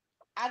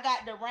 I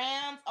got the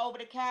Rams over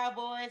the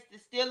Cowboys, the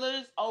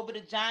Steelers over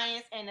the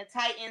Giants, and the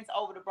Titans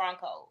over the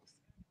Broncos.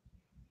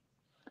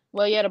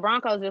 Well, yeah, the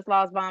Broncos just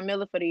lost Von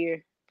Miller for the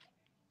year.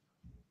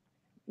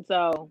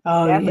 So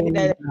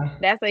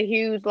that's a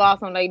huge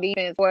loss on their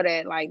defense for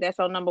that. Like that's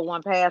our number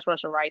one pass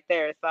rusher right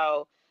there.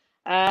 So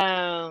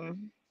I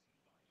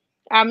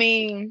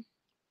mean,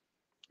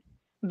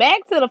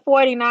 back to the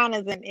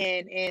 49ers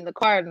and the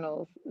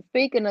Cardinals.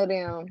 Speaking of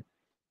them,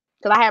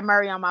 because I have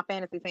Murray on my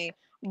fantasy team.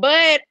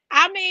 But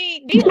I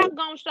mean, D-Hop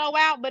gonna show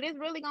out, but it's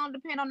really gonna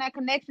depend on that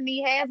connection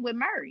he has with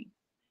Murray.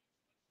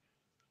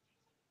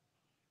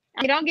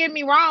 I mean, don't get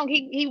me wrong.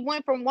 He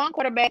went from one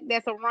quarterback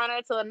that's a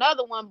runner to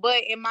another one,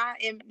 but in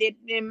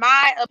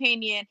my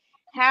opinion,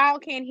 how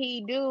can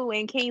he do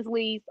in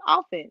Kingsley's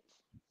offense?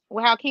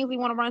 Well, how Kingsley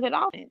want to run his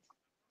offense?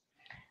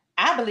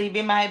 I believe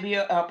it might be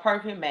a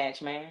perfect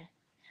match, man.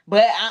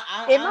 But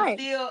I'm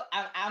still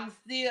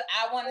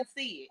I want to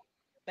see it.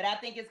 But I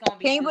think it's gonna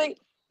be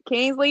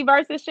Kingsley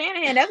versus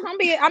Shanahan. That's gonna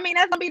be. I mean,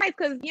 that's gonna be nice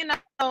because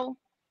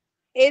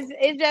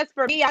it's just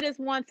for me. I just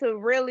want to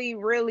really,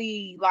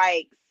 really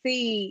like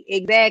see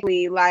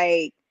exactly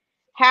like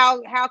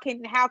how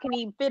can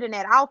he fit in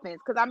that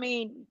offense? Because I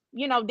mean,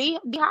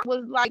 D-Hop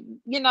was like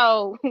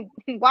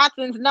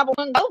Watson's number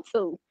one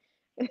go-to.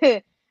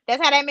 That's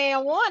how that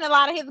man won a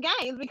lot of his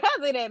games because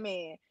of that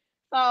man.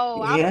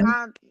 So I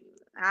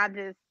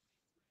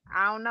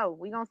don't know.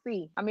 We're going to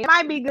see. I mean, it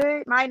might be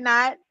good, might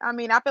not. I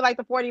mean, I feel like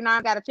the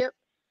 49 got a chip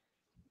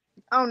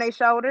on their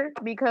shoulder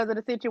because of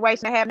the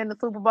situation that happened in the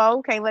Super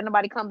Bowl. Can't let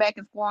nobody come back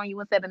and score on you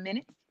in 7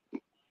 minutes.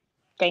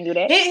 Can't do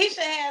that. He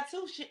should have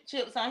 2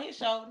 chips on his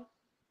shoulder.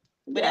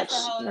 But that's a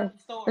whole other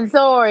story.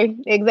 Sorry,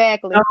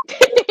 exactly.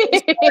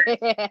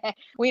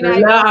 We're not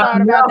going to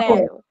start about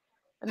that.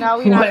 No,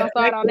 we're not going to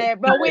start on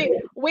that. But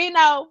we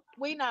know.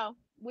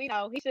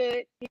 He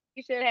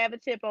should have a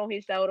chip on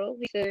his shoulder.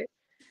 He should.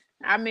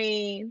 I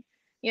mean,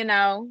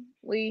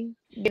 we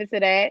get into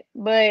that,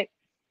 but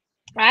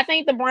I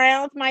think the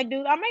Browns might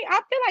do. I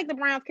feel like the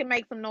Browns can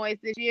make some noise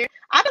this year.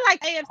 I feel like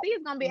AFC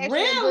is gonna be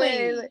actually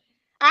good.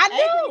 I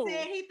do. He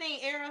said he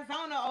think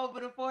Arizona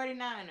over the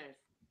 49ers.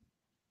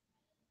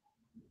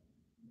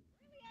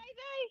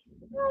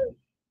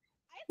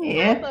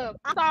 Yeah.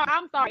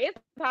 I'm sorry. It's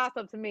a toss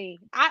up to me.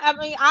 I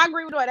mean, I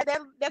agree with that.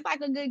 That's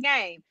like a good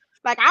game.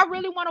 Like, I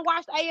really want to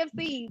watch the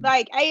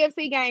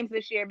AFC games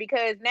this year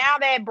because now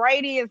that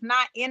Brady is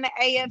not in the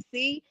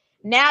AFC,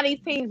 now these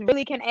teams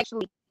really can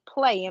actually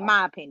play, in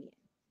my opinion.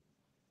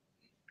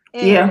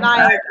 And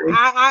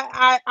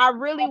I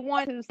really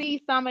want to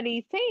see some of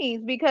these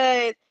teams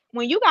because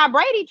when you got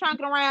Brady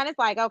chunking around, it's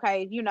like,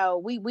 okay, we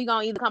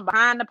gonna either come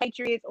behind the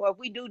Patriots or if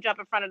we do jump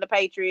in front of the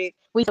Patriots,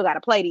 we still got to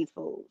play these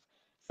fools.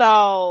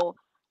 So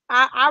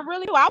I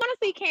really do. I want to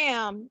see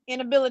Cam in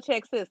a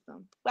Belichick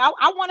system.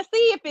 I want to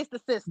see if it's the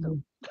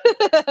system.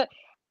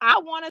 I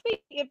want to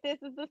see if this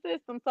is the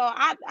system. So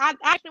I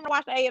actually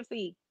watched the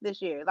AFC this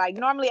year. Like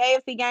normally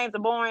AFC games are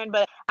boring,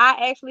 but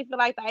I actually feel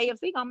like the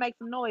AFC gonna make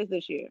some noise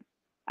this year.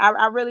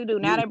 I really do.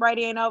 Now that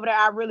Brady ain't over there,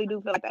 I really do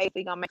feel like the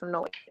AFC gonna make some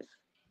noise.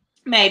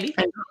 Maybe.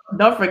 And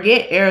don't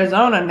forget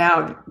Arizona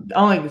now.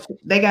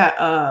 They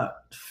got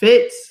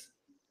Fitz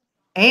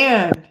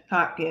and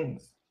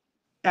Hopkins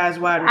as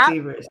wide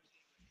receivers.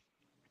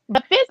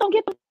 But Fitz don't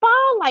get the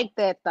ball like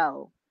that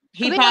though.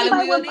 He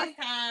probably will this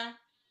time.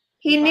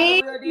 He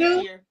needs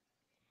you.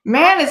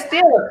 Man is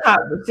still a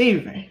top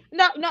receiver.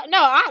 No.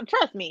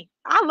 Trust me.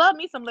 I love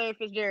me some Larry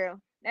Fitzgerald.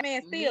 That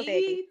man still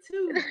me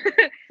too.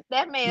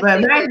 That man.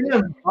 But imagine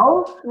them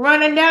both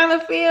running down the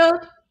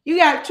field. You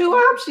got two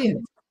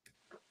options.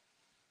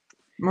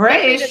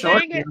 Murray is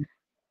short.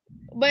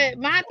 But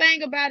my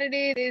thing about it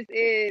is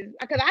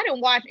because I didn't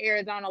watch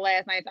Arizona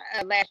last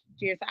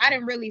year, so I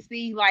didn't really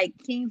see like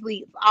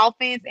Kingsley's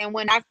offense. And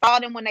when I saw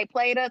them when they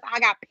played us, I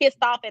got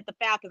pissed off at the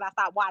Falcons. I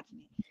stopped watching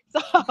it.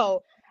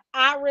 So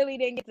I really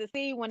didn't get to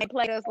see when they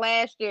played us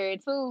last year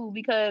too,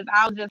 because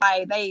I was just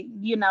like,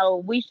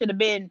 we should have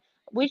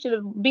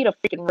beat a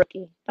freaking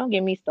rookie. Don't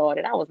get me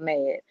started. I was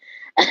mad.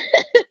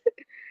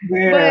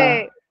 Yeah.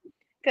 But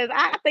because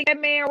I think that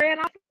man ran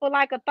off for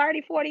like a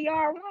 30,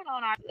 40-yard run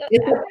on our.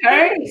 It's a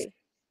curse.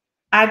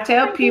 I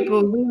tell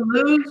people we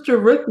lose to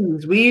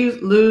rookies. We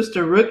lose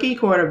to rookie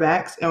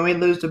quarterbacks and we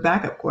lose to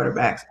backup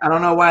quarterbacks. I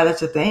don't know why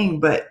that's a thing,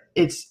 but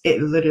it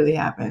literally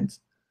happens.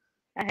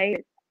 I hate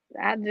it.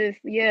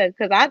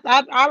 Because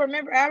I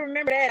remember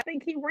that. I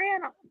think he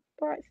ran off.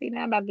 See,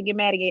 now I'm about to get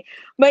mad again.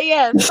 But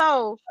yeah,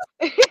 so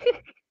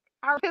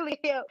I really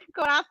when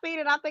I seen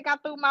it, I think I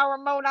threw my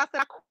remote. I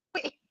said I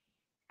quit.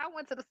 I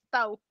went to the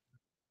stove.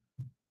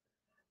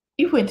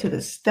 You went to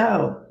the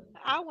stove.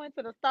 I went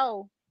to the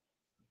stove.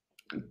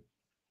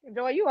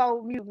 Joy, you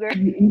old mute, girl.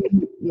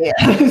 Yeah.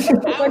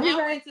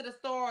 I went to the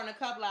store on a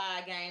couple of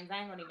our games.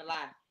 I ain't gonna even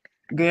lie.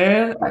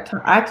 Girl,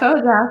 I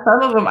told y'all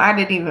some of them I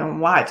didn't even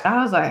watch.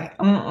 I was like,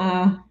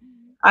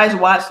 I just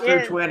watched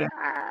through Twitter.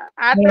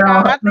 I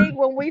think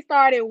when we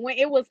started, when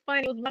it was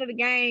funny, it was one of the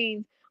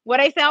games where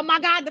they said, "Oh my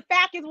God, the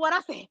Falcons!" What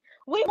I said,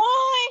 we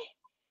won.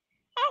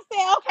 I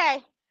said,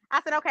 okay.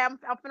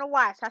 I'm finna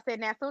watch. I said,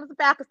 now as soon as the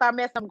Falcons start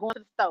messing, I'm going to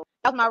the stove.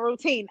 That's my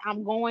routine.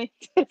 I'm going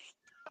to the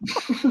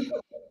stove.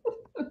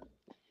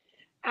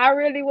 I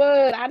really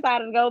was. I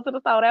decided to go to the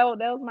store. That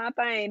was my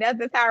thing. That's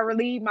just how I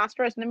relieve my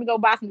stress. Let me go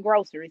buy some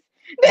groceries.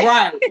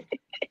 Right.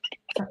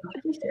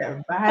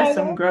 Buy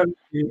some groceries.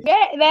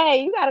 Yeah,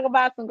 you gotta go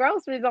buy some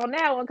groceries on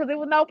that one because there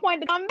was no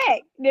point to come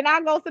back. Then I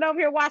go sit over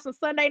here watch some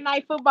Sunday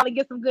night football and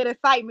get some good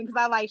excitement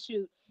because I like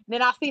shoot.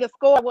 Then I see the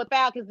score with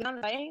Falcons and I'm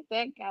like, ain't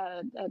that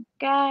a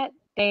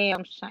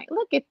goddamn shame?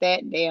 Look at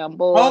that damn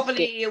bullshit.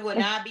 Hopefully it will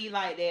not be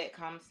like that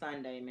come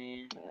Sunday,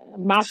 man.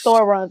 My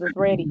store runs is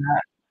ready.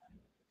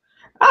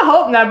 I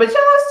hope not. But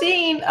y'all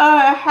seen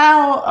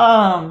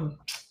how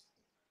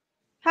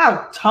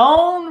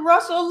toned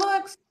Russell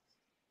looks?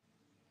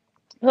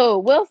 Who,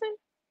 Wilson?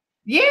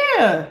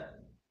 Yeah.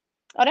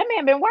 Oh, that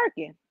man been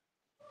working.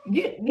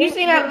 You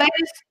seen that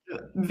latest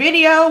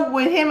video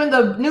with him and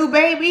the new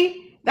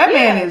baby? That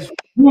man is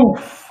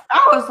oof.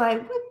 I was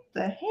like, what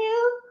the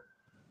hell?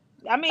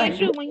 I mean,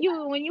 shoot, when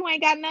you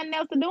ain't got nothing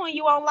else to do and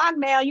you on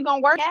lockdown, you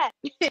gonna work out.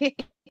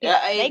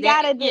 They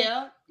gotta do.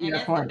 Yeah, and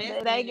that's the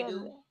best thing to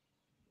do.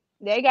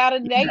 They got a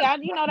them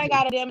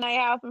in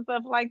their house and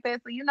stuff like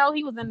that. So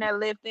he was in there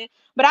lifting.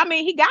 But I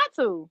mean, he got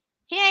to.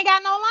 He ain't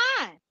got no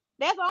line.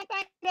 That's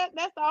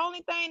the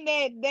only thing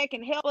that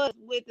can help us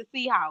with the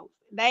Seahawks.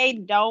 They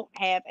don't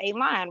have a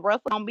line.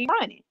 Russell gonna be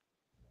running.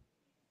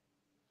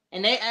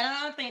 And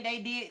I don't think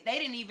they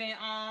didn't even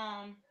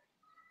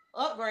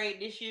upgrade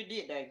this year,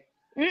 did they?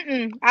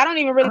 I don't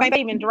even really think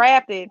they even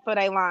drafted for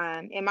their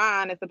line, in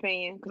my honest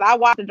opinion. Because I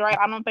watched the draft,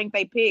 I don't think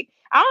they picked.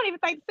 I don't even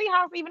think the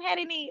Seahawks even had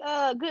any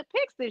good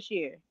picks this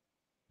year.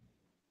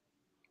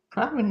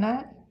 Probably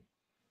not.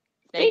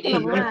 Speaking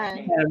of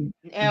line,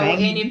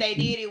 and if they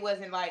did, it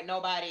wasn't like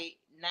nobody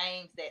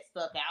names that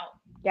stuck out.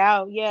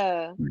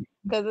 Yeah.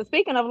 Because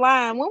speaking of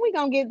line, when we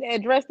gonna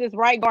address this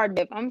right guard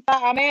depth? I'm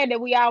mad that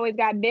we always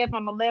got depth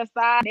on the left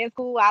side. That's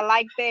cool. I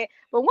like that.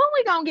 But when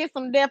we gonna get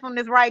some depth on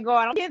this right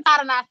guard? I'm getting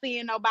tired of not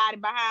seeing nobody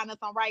behind us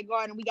on right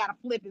guard, and we gotta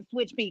flip and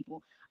switch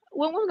people.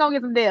 When we gonna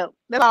get some depth?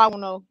 That's all I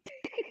want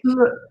to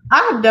know.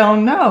 I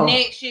don't know.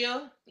 Next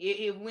year,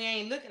 if we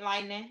ain't looking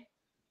like that.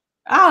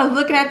 I was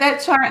looking at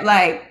that chart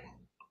like.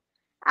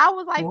 I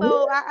was like,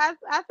 so I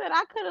said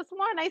I could have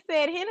sworn they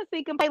said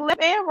Hennessy can play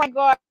left and right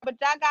guard, but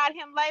y'all got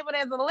him labeled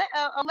as a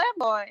left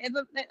guard.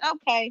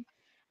 Okay.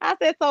 I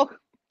said, so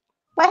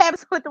what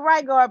happens with the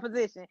right guard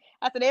position?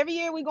 I said, every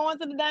year we go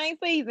into the dang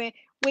season,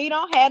 we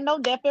don't have no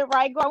depth at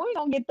right guard. We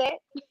don't get that.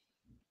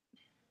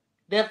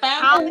 The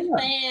Falcons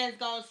fans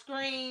gonna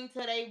scream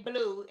till they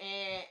blue,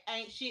 and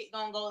ain't shit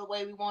gonna go the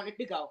way we want it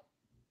to go.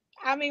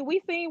 I mean,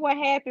 we seen what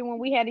happened when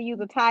we had to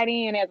use a tight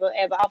end as an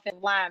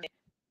offensive lineman.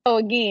 So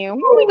again,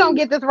 when we gonna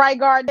get this right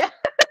guard down?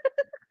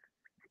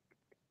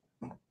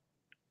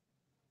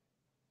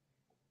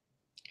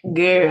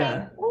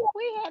 Girl.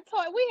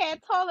 We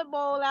had toilet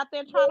bowl out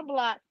there trying to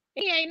block.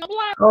 He ain't no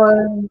block.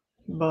 Toilet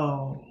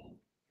bowl.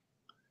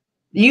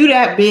 You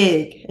that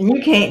big and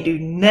you can't do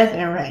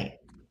nothing right.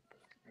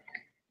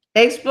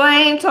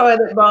 Explain,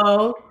 toilet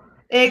bowl.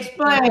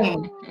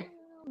 Explain.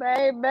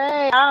 Baby,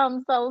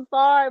 I'm so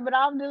sorry, but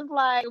I'm just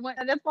like,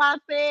 that's why I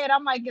said,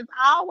 I'm like, it's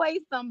always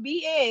some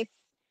BS.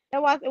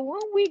 That's why I said,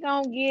 when we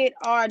gonna get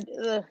our,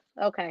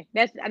 okay,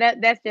 that's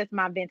just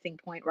my venting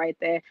point right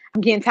there.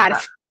 I'm getting tired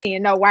of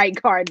seeing no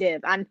white card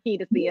depth. I need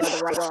to see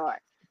another white card.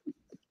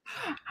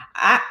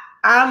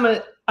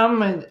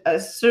 I'm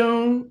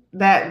assume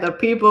that the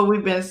people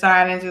we've been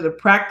signing to the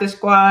practice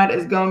squad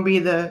is gonna be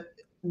the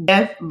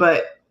death,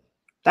 but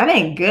that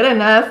ain't good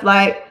enough.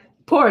 Like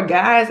poor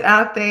guys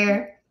out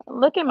there.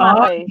 Look at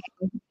my face.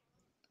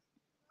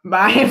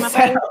 By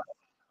himself.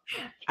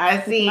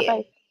 I see it.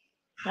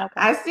 Okay.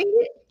 I see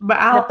it,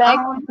 but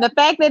the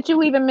fact that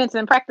you even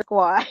mentioned practice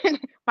squad,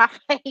 my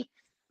face.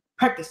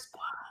 Practice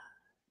squad.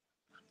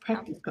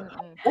 Practice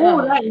squad.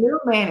 Oh, that little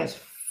man is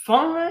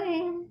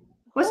fine.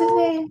 What's his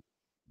name?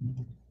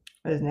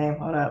 What's his name?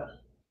 Hold up.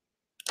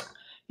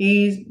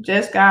 He's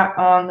just got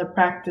on the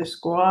practice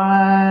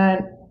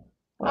squad.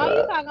 Oh,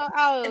 you talking?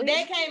 Oh,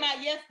 that came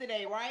out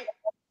yesterday, right?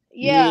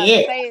 Yeah.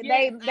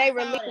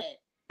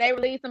 They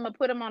released him and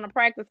put him on the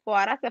practice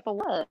squad. I said, for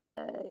what?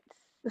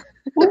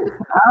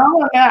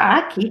 Oh yeah,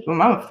 I keep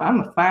him. I'm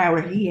gonna find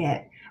where he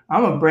at.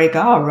 I'm gonna break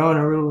all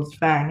Rona rules.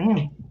 Find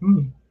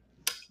him.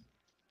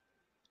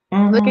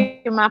 Look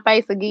at my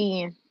face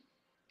again.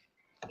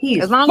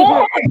 He's as long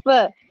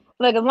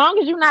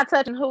as you're not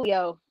touching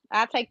Julio,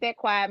 I'll take that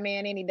quiet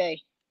man any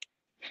day.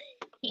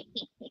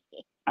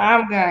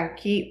 I'm gonna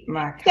keep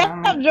my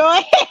comment.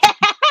 Joy.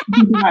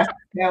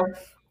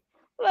 Myself.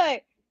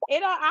 Look,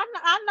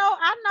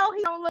 I know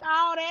he don't look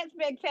all that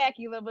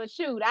spectacular, but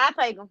shoot, I'll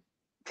take him.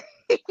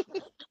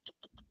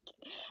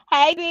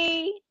 Hey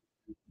D.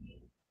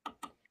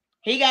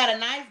 He got a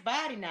nice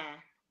body now.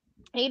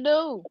 He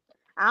do.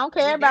 I don't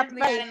care about the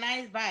face. Got a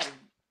nice body.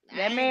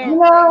 That man,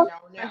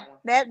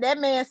 that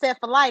man set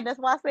for life. That's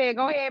why I said,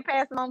 go ahead and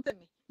pass him on to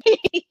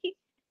me.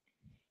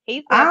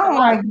 I don't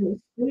want to get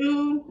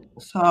sued,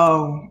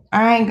 so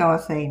I ain't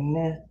gonna say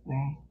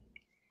nothing.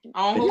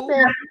 On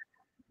who?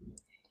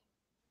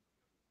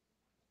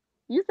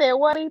 You said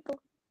what, Ethan?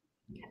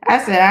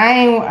 I said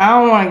I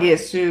don't want to get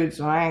sued,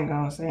 so I ain't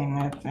gonna say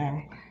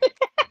nothing.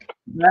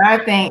 But I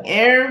think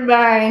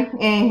everybody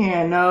in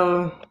here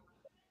knows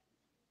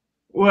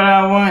what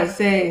I want to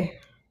say.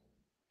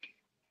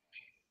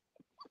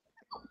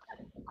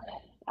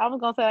 I was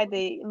gonna say like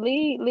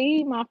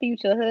leave my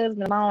future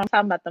husband alone. I'm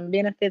talking about the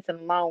benefits in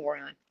the long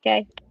run.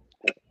 Okay.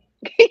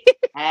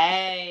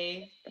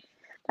 Hey.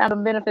 Talking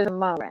the benefits in the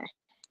long run.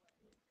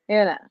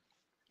 You know.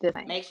 Just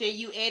make sure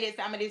you edit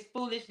some of this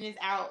foolishness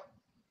out.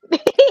 I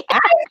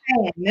ain't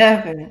saying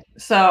nothing.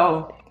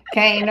 So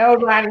can't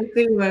nobody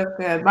see us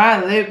because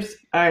my lips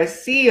are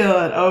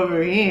sealed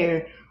over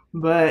here.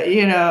 But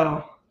you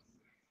know.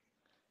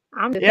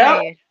 I'm just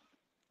saying.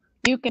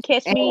 You can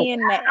catch me in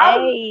the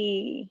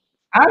A.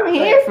 I'm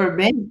here for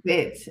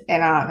benefits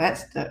and all that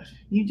stuff.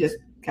 You just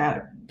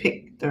gotta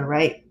pick the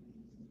right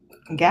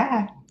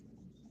guy.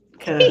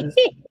 Cause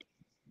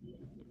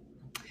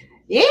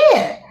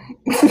yeah.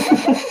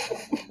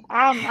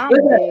 I'm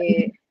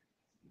dead.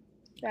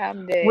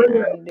 I'm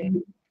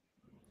dead.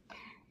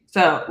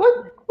 So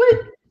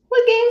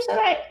what games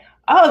tonight?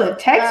 Oh, the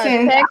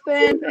Texans.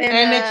 Texans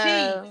and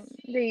the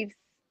Chiefs.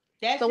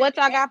 So what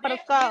y'all got for the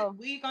score?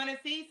 We gonna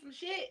see some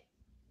shit.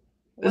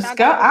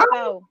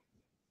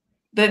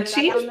 The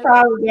Chiefs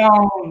probably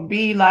gonna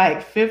be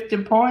like 50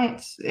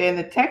 points, and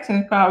the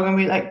Texans probably gonna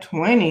be like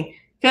 20.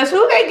 Because who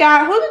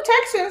the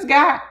Texans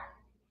got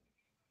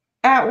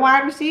at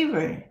wide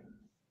receiver?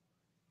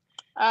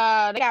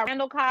 They got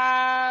Randall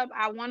Cobb.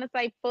 I want to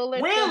say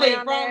Fuller. Really?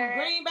 From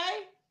Green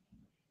Bay?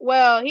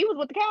 Well, he was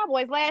with the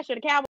Cowboys last year.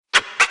 The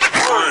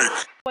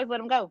Cowboys let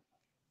him go.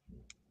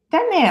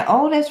 That man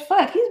old as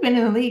fuck. He's been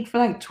in the league for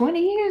like 20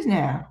 years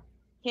now.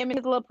 Him and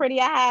his little pretty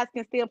eyes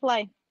can still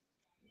play.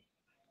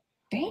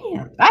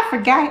 Damn, I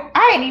forgot.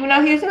 I didn't even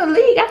know he was in the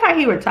league. I thought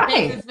he retired.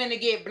 Texas finna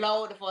get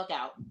blown the fuck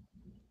out.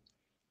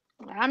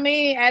 I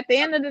mean, at the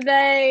end of the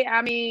day,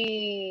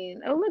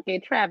 look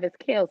at Travis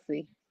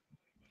Kelce.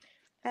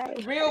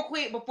 Real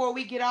quick before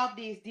we get off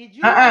this, did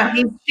you?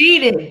 He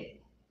cheated.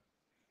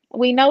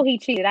 We know he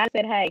cheated. I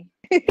said, hey.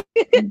 He's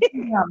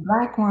a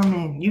black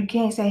woman. You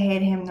can't say hey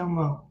to him no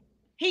more.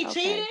 He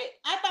cheated?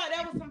 I thought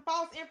that was some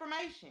false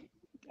information.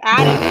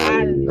 I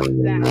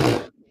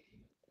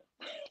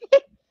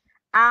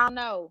don't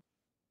know.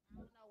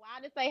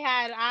 I just say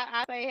hi.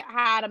 I say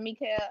hi to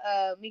Miko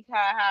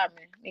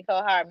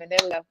Hardman. There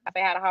we go. I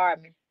say hi to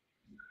Hardman.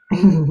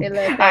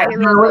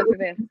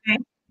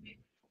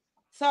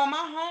 So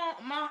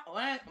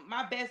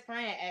my best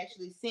friend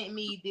actually sent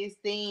me this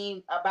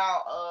thing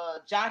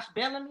about Josh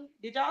Bellamy.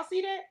 Did y'all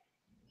see that?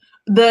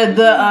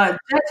 The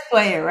Jets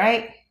player,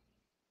 right?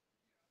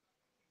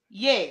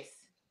 Yes.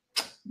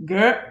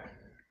 Girl.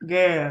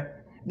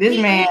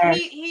 This man,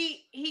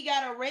 he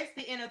got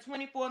arrested in a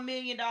 $24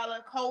 million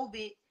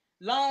COVID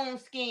loan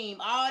scheme.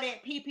 All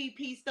that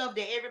PPP stuff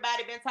that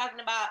everybody been talking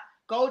about.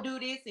 Go do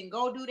this and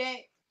go do that.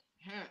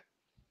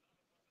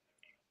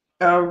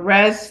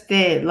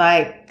 arrested.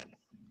 Like,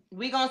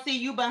 We gonna see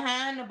you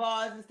behind the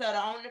bars instead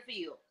of on the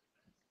field.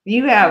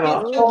 you have You a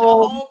just killed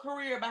your whole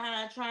career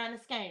behind trying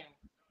to scam.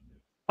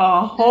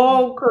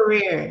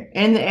 career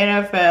in the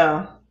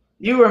NFL.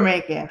 You were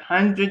making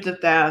hundreds of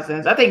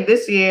thousands. I think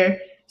this year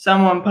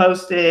someone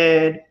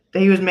posted that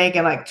he was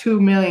making like 2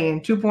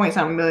 point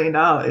something million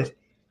dollars.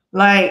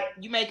 Like,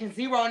 you making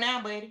zero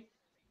now, buddy.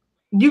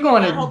 You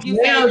going I to hope you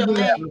saved your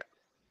money.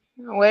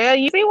 Well,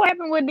 you see what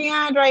happened with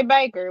DeAndre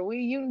Baker.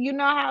 You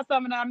know how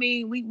some of them, I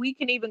mean, we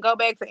can even go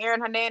back to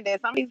Aaron Hernandez.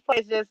 Some of these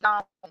players just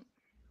don't.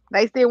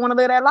 They still want to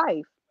live that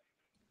life.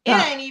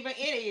 It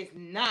is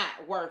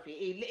not worth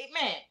it.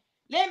 Man,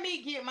 let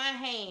me get my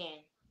hand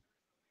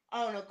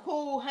on a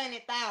cool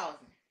 100,000.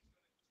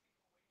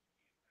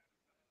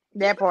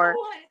 That part.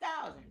 Cool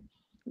 100,000.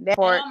 That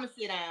part. And I'm gonna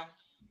sit down.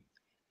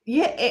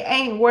 Yeah, it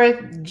ain't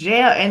worth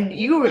jail, and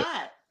you were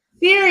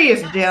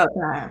serious jail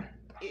time.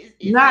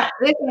 Not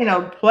this ain't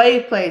no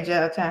play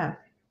jail time.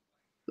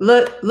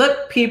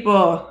 Look,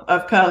 people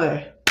of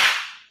color.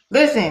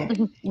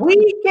 Listen,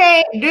 we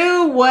can't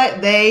do what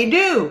they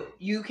do.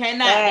 You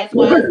cannot. That's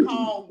why it's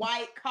called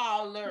white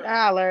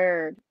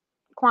collar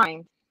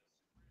crime.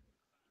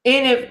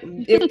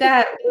 And if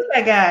that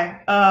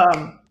guy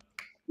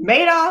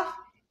Madoff,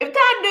 if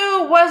that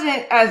dude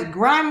wasn't as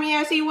grimy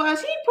as he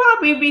was, he'd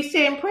probably be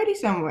sitting pretty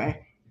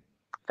somewhere.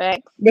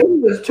 Facts. But he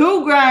was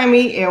too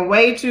grimy and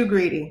way too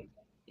greedy.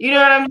 You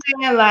know what I'm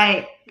saying?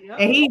 Like,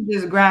 and he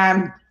just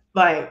grimed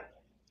like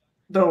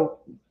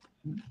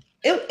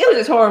it was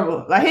just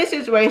horrible. Like his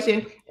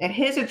situation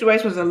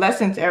was a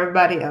lesson to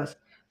everybody else.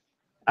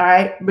 All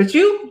right, but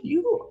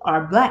you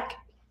are black.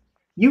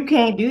 You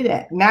can't do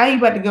that. Now you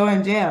about to go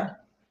in jail.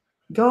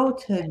 Go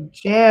to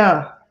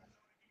jail.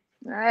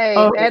 Hey,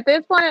 at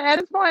this point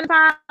in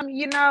time,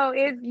 you know,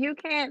 you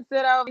can't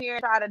sit over here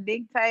and try to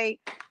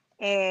dictate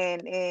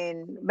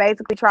and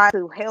basically try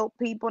to help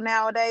people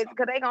nowadays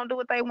because they're gonna do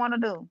what they want to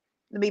do.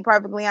 To be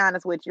perfectly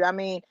honest with you, I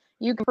mean,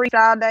 you can preach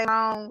all day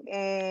long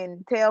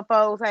and tell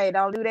folks, "Hey,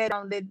 don't do that."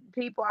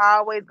 People are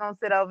always gonna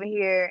sit over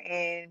here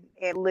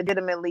and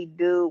legitimately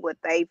do what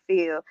they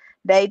feel.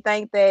 They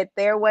think that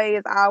their way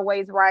is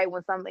always right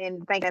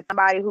and think that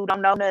somebody who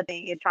don't know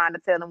nothing is trying to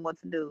tell them what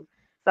to do.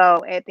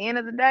 So at the end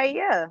of the day,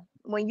 yeah,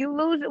 when you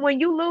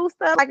lose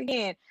stuff, like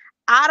again,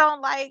 I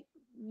don't like,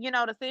 you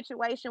know, the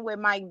situation with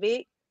Mike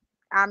Vick.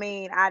 I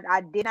mean,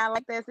 I did not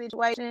like that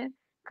situation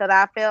because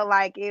I felt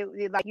like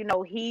it like, you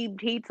know,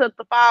 he took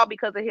the fall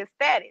because of his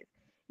status,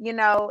 you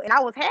know, and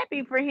I was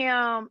happy for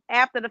him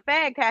after the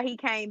fact how he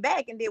came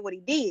back and did what he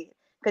did.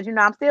 Because, you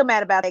know, I'm still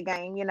mad about that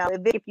game. You know,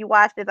 if you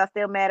watched this, I'm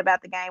still mad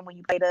about the game when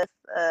you played us,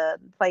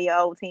 play your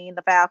old team,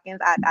 the Falcons.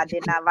 I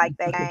did not like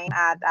that game.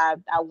 I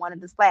wanted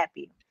to slap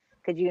you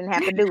because you didn't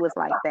have to do us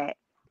like that.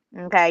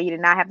 Okay, you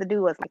did not have to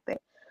do us like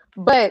that.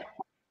 But,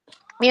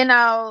 you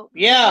know,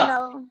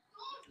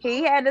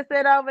 he had to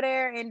sit over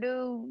there and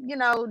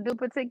do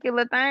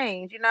particular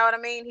things. You know what I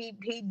mean?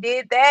 He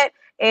did that,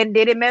 and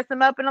did it mess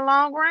him up in the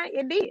long run?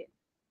 It did.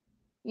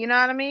 You know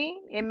what I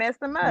mean? It messed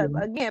them up.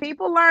 Again,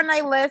 people learn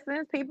their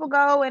lessons. People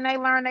go and they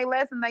learn their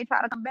lesson. They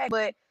try to come back.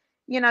 But,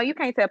 you know, you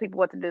can't tell people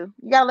what to do.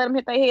 You got to let them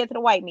hit their head to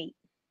the white meat.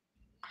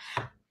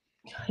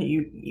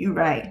 You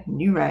right.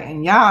 You right.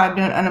 And y'all are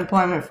doing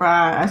unemployment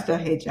fraud. I still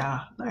hate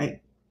y'all.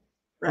 Like,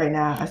 right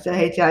now. I still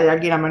hate y'all. Y'all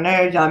get on my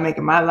nerves. Y'all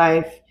making my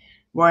life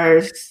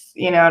worse.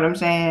 You know what I'm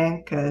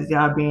saying? Because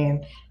y'all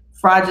being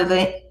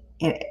fraudulent.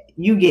 And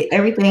you get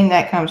everything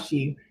that comes to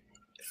you.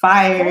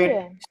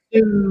 Fired,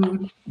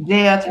 sued,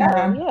 jail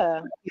time.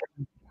 Yeah.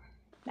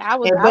 I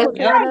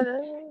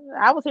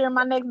was hearing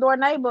my next door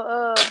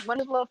neighbor, one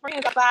of his little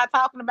friends outside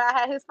talking about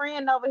how his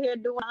friend over here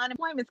doing an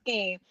unemployment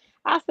scheme.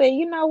 I said,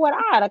 you know what?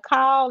 I had to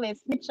call and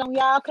snitch on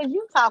y'all because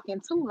you talking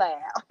too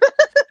loud.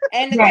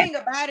 And the thing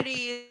about it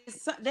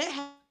is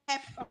that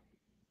happened.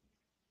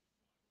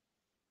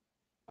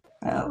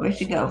 Where'd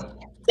she go?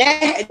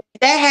 That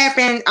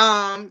happened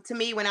to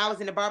me when I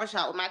was in the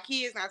barbershop with my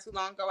kids not too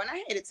long ago, and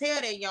I had to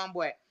tell that young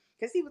boy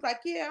because he was like,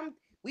 "Yeah,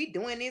 we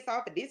doing this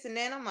off of this and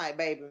that." I'm like,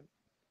 "Baby,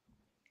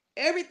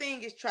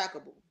 everything is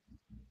trackable.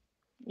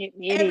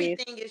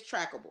 Everything is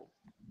trackable.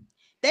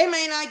 They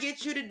may not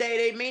get you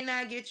today, they may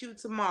not get you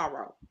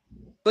tomorrow,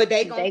 but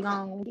they gonna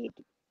come.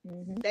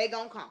 They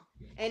gonna come.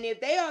 And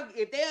if they'll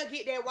get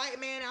that white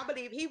man, I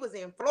believe he was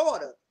in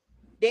Florida,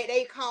 that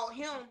they caught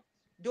him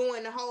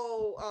doing the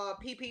whole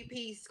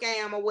PPP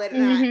scam or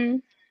whatnot.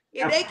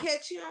 If they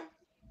catch him,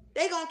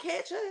 they gonna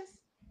catch us.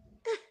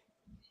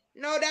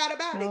 No doubt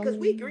about it, because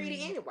we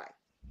greedy anyway.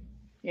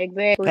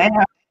 Exactly.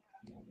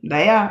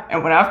 They are.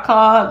 And when I've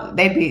called,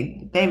 they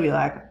be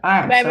like,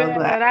 I'm so glad.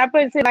 But I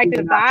put it like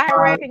this: the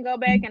IRS can go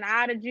back and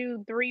audit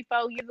you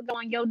 3-4 years ago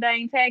on your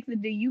dang taxes.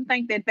 Do you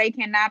think that they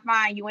cannot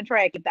find you and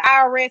track it? The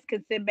IRS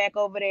can sit back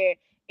over there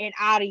and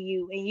out of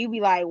you, and you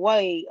be like,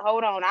 wait,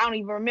 hold on, I don't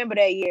even remember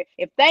that year.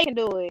 If they can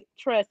do it,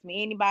 trust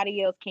me,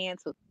 anybody else can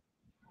too.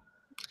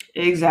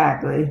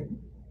 Exactly.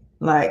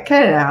 Like,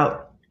 cut it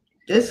out.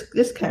 Just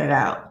cut it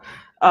out.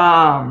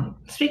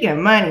 Speaking of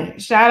money,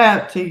 shout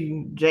out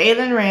to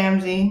Jalen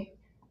Ramsey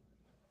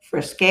for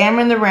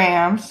scamming the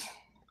Rams.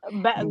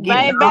 Baby,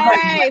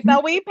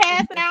 so we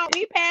passing out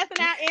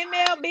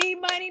MLB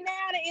money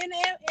now. The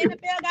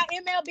NFL got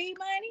MLB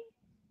money.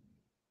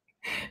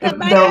 The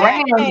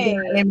Rams got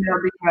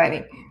MLB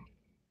money.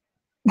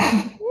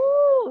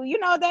 Woo, you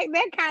know that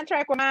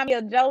contract reminds me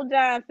of Joe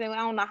Johnson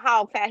on the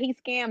Hawks. How he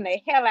scammed the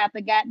hell out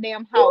the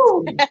goddamn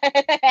Hawks.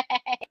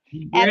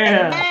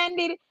 Yeah.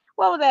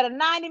 What was that? A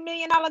 $90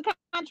 million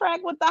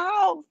contract with the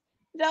Hawks.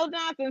 Joe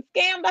Johnson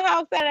scammed the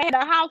Hawks out. Had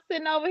the Hawks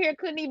sitting over here,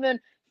 couldn't even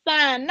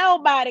sign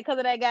nobody because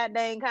of that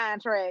goddamn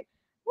contract.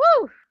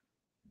 Woo!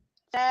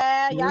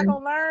 Y'all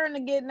gonna learn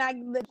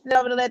to sit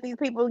over to let these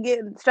people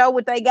show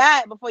what they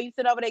got before you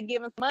sit over there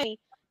giving some money.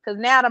 Because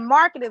now the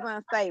market is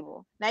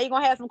unstable. Now you're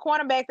gonna have some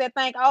cornerbacks that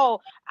think, oh,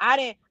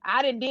 I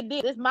didn't did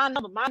this. This is my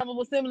number. My number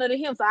was similar to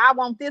him, so I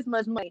want this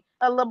much money.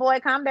 Little boy,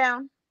 calm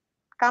down.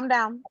 Calm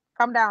down.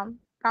 Calm down.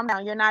 Calm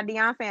down. You're not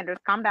Deion Sanders.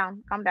 Calm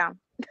down. Calm down.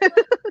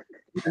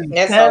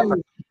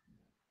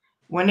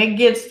 When it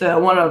gets to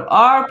one of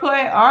our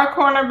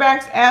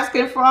cornerbacks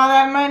asking for all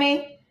that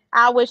money,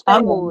 I wish they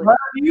would. Love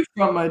you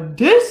from a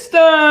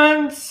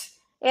distance.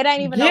 It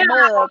ain't even no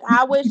mug.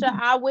 I wish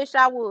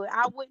I would.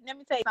 Let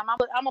me tell you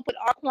something. I'm gonna put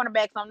our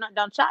cornerbacks on.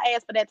 Don't y'all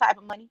ask for that type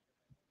of money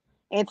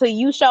until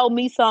you show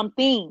me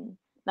something.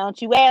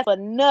 Don't you ask for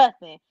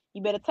nothing.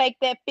 You better take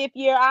that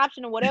 5th-year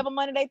option or whatever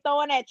money they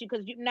throwing at you,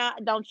 because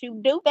don't you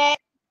do that.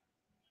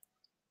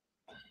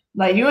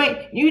 Like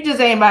you just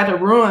ain't about to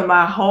ruin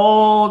my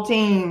whole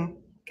team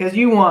because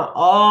you want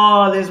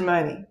all this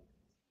money.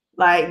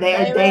 Like they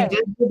just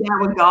did that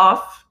with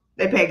Goff.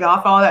 They paid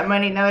Goff all that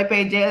money. Now they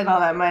pay Jalen all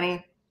that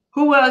money.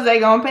 Who else they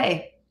gonna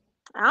pay?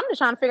 I'm just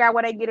trying to figure out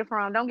where they get it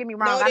from. Don't get me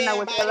wrong. I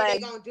know it's LA. They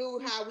gonna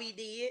do how we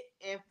did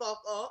and fuck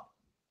up.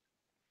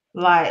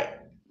 Like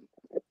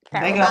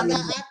I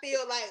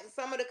feel like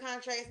some of the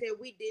contracts that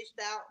we dished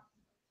out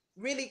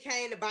really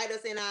came to bite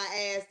us in our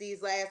ass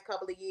these last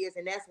couple of years,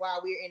 and that's why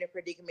we're in the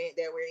predicament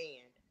that we're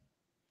in.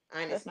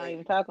 Honestly. That's not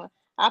even talking.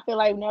 I feel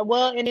like now,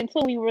 and then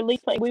too, we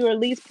released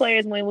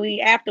players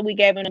after we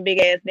gave them a big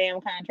ass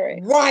damn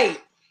contract. Right.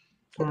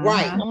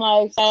 Right. I'm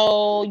like,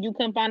 so you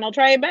couldn't find no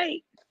trade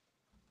bait.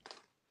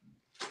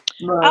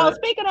 Right. Oh,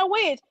 speaking of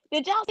which,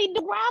 did y'all see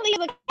Duke Riley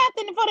as a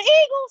captain for the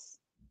Eagles?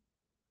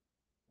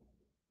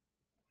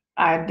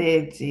 I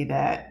did see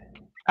that.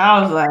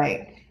 I was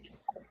like,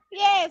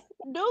 yes,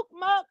 Duke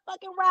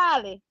motherfucking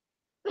Riley.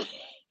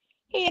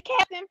 He a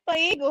captain for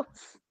Eagles.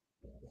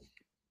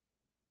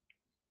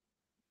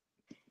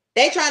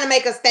 They trying to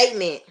make a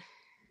statement.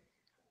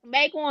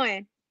 Make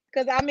one.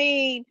 Because, I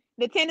mean,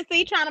 the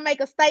Tennessee trying to make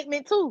a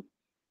statement, too,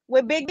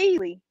 with Big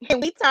Beasley.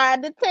 And we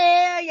tried to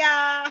tell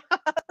y'all.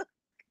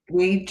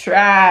 We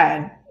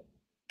tried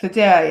to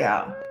tell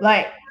y'all.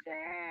 Like,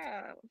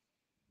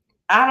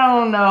 I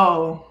don't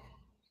know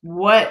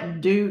what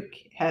Duke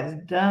has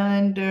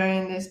done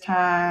during this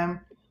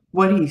time,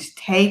 what he's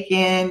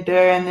taken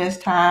during this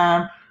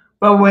time.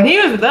 But when he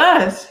was with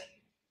us,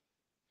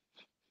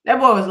 that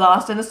boy was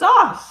lost in the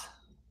sauce.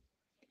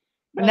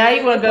 But now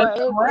you want to go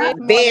somewhere else?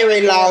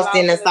 Very lost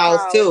in the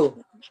sauce, too.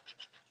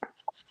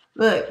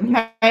 Look,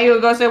 now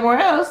you go somewhere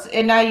else,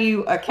 and now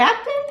you a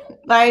captain?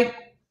 Like,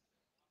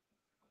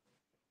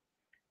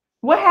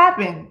 what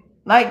happened?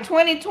 Like,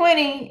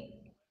 2020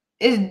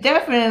 is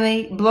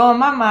definitely blowing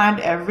my mind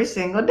every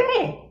single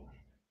day.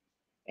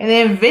 And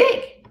then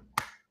Vic,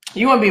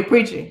 you want to be a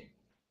preacher.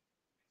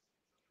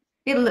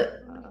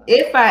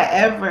 If I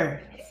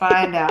ever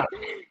find out.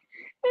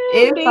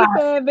 Big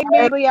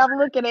Beasley, I'm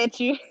looking at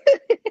you.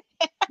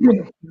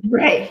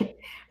 Right.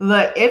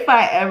 Look, if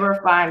I ever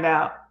find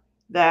out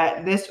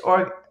that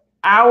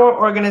our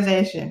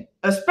organization,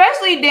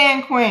 especially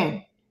Dan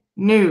Quinn,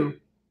 knew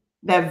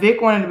that Vic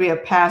wanted to be a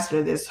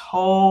pastor this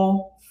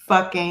whole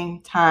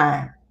fucking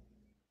time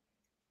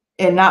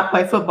and not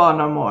play football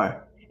no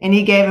more, and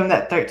he gave him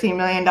that $13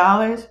 million,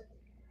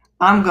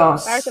 I'm going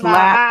to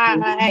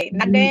slap. Hey,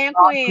 not Dan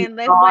Quinn.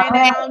 Let's blame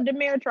that on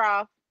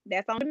Dimitrov.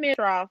 That's on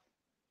Dimitrov.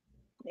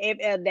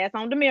 That's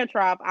on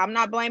Dimitrov. I'm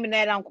not blaming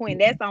that on Quinn.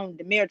 That's on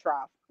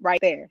Dimitrov right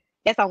there.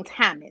 That's on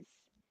Thomas.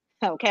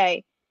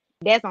 Okay,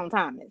 that's on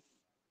Thomas.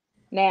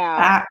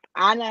 Now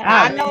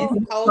I know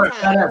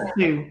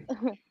too.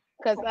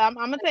 Because I'm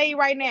gonna tell you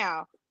right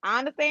now. I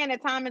understand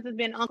that Thomas has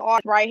been Uncle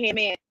Art's right hand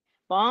man.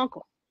 But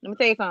Uncle, let me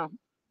tell you something.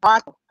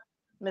 Arthur,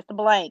 Mr.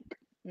 Blank.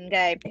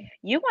 Okay,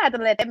 you gonna have to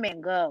let that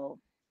man go.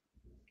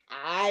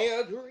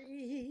 I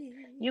agree.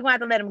 You gonna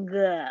have to let him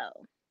go.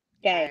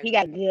 Okay, he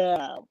got to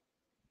go.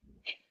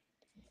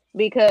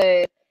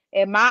 Because,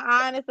 in my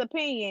honest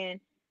opinion,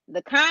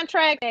 the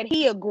contract that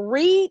he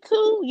agreed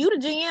to, you the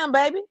GM,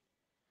 baby.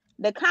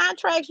 The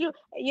contracts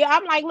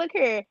I'm like, look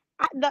here,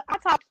 I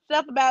talk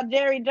stuff about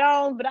Jerry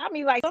Jones, but I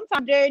mean, like,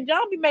 sometimes Jerry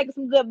Jones be making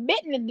some good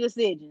business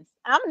decisions.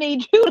 I'm gonna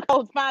need you to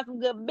go find some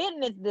good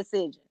business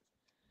decisions.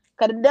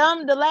 Cause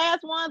the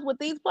last ones with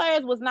these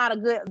players was not a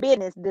good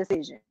business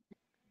decision.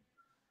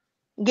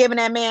 Giving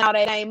that man all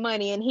that ain't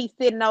money, and he's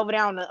sitting over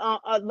there on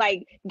the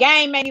like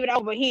game ain't even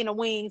over. He in the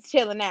wings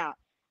chilling out.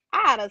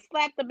 I'd have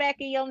slapped the back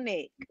of your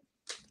neck.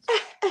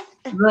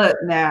 Look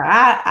now,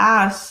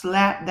 I'll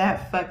slap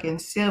that fucking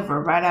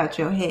silver right out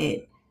your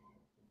head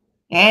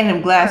and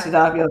them glasses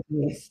off your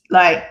face.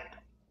 Like,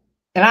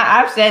 and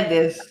I've said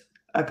this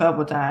a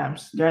couple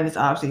times during this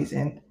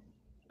offseason.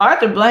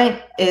 Arthur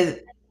Blank is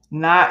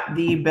not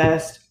the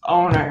best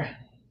owner.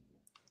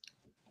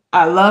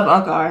 I love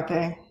Uncle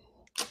Arthur.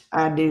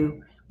 I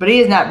do. But he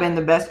has not been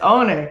the best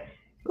owner.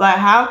 Like,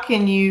 how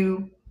can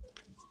you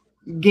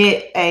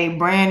get a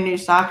brand new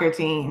soccer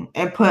team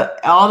and put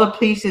all the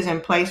pieces in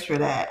place for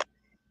that?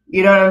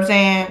 You know what I'm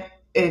saying?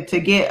 To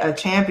get a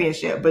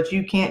championship, but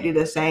you can't do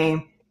the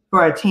same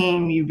for a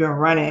team you've been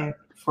running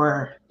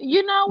for.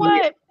 You know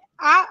what?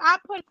 I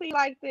put it to you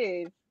like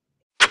this.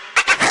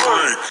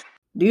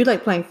 Do you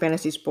like playing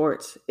fantasy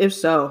sports? If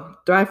so,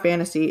 Thrive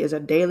Fantasy is a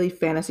daily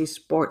fantasy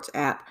sports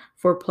app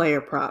for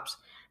player props.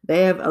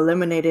 They have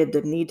eliminated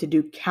the need to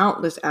do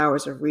countless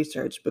hours of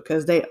research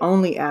because they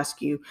only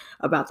ask you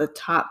about the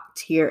top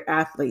tier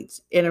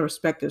athletes in a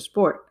respective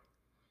sport.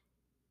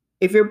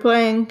 If you're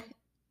playing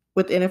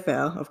with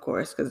NFL, of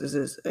course, because this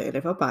is an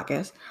NFL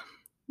podcast,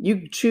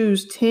 you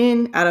choose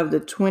 10 out of the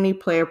 20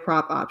 player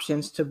prop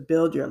options to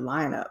build your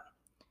lineup.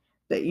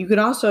 That you can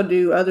also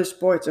do other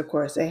sports, of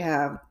course. They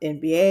have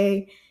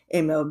NBA,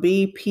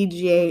 MLB,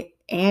 PGA,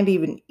 and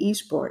even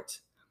esports.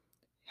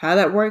 How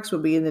that works will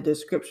be in the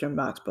description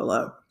box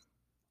below.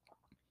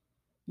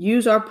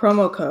 Use our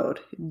promo code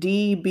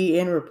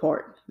DBN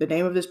Report, the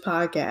name of this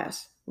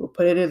podcast. We'll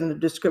put it in the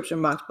description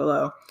box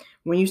below.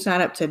 When you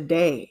sign up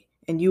today,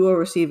 and you will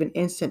receive an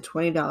instant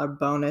 $20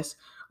 bonus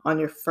on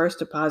your first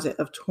deposit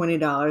of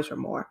 $20 or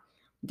more.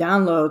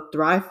 Download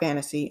Thrive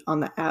Fantasy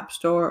on the App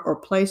Store or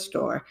Play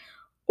Store,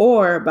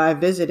 or by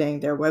visiting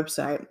their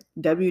website,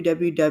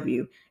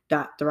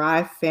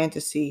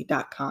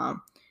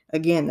 www.thrivefantasy.com.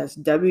 Again, that's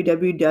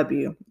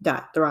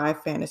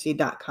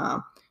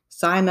www.thrivefantasy.com.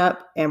 Sign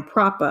up and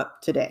prop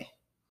up today.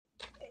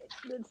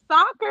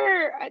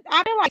 Soccer,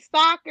 I feel like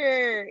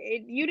soccer,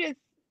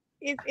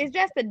 it's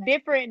just a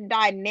different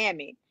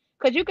dynamic.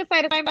 Because you could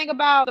say the same thing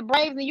about the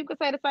Braves, and you could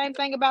say the same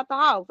thing about the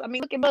Hawks. I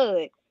mean, look at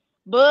Bud.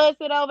 Bud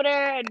sit over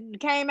there and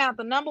came out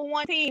the number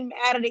one team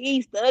out of the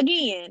East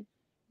again,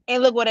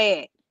 and look what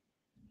they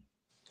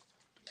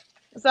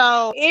at.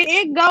 So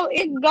it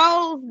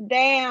goes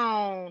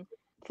down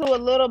to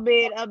a little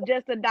bit of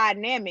just a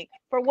dynamic.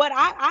 For what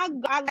I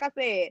like I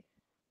said,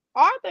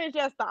 Arthur is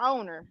just the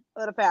owner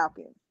of the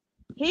Falcons.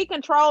 He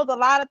controls a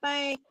lot of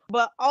things,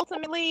 but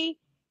ultimately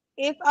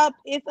it's up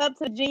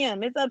to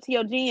GM. It's up to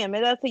your GM.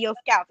 It's up to your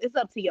scouts. It's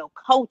up to your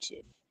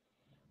coaches.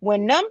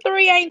 When them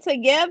three ain't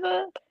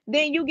together,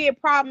 then you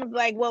get problems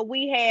like what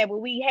we have.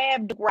 When we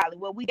have Duke Riley,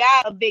 well, we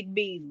got a Vic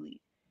Beasley.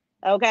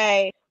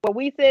 Okay, but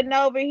we sitting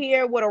over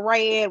here with a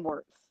Ray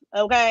Edwards.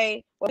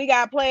 Okay, well, we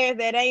got players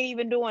that ain't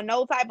even doing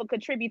no type of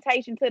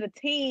contribution to the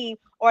team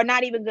or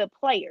not even good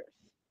players.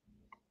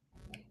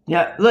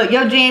 Yeah, look,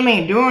 your GM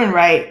ain't doing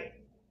right.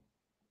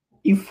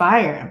 You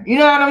fire him. You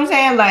know what I'm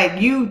saying?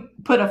 Like, you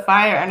put a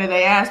fire under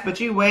their ass, but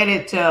you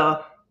waited till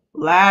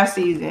last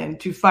season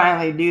to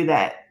finally do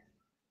that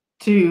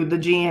to the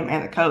GM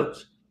and the coach.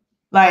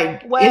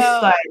 Like, well,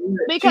 it's like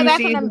because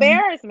that's an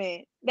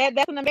embarrassment.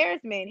 That's an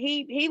embarrassment.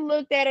 He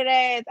looked at it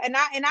as, and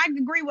I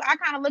agree with. I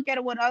kind of look at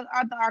it what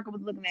Arthur Arca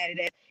was looking at it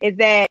as, is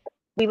that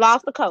we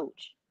lost the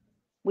coach.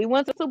 We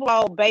went to the Super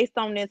Bowl based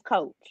on this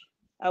coach.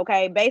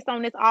 Okay, based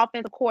on this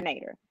offensive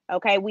coordinator.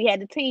 Okay, we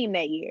had the team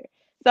that year.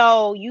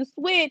 So you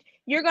switch,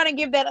 you're going to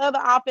give that other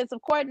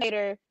offensive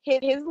coordinator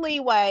his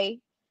leeway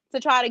to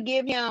try to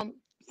give him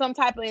some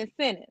type of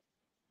incentive.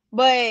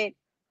 But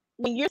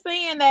when you're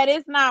seeing that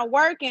it's not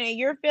working and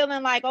you're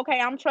feeling like,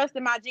 okay, I'm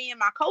trusting my GM,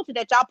 my coach,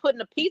 that y'all putting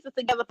the pieces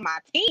together for my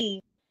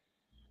team,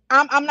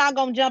 I'm not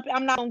going to jump.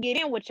 I'm not going to get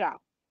in with y'all.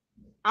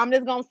 I'm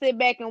just going to sit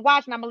back and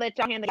watch, and I'm going to let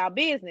y'all handle y'all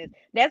business.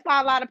 That's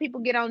why a lot of people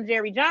get on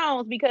Jerry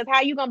Jones, because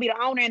how you going to be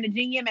the owner and the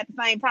GM at the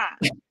same time?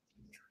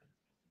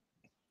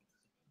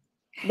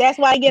 That's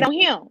why I get on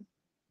him,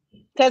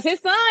 because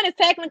his son is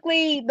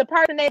technically the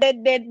person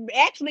that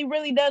actually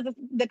really does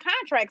the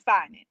contract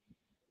signing.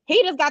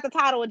 He just got the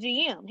title of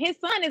GM. His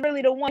son is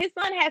really the one. His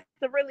son has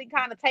to really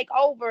kind of take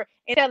over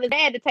and tell his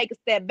dad to take a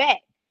step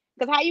back.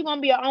 Because how you going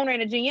to be an owner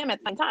and a GM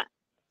at the same time?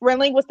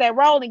 Relinquish that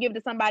role and give it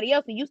to somebody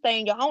else, and you stay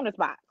in your owner's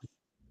box.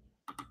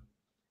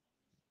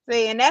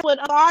 See, and that's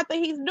what Arthur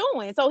he's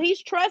doing. So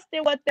he's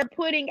trusting what they're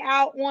putting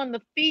out on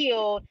the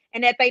field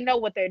and that they know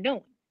what they're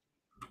doing.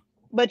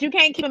 But you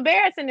can't keep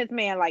embarrassing this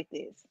man like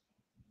this.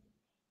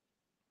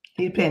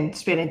 He's been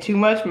spending too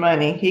much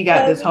money. He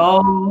got this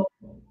whole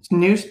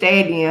new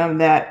stadium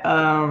that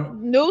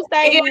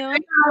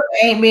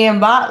ain't being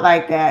bought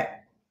like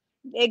that.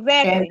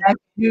 Exactly. And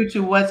that's due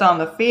to what's on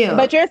the field.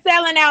 But you're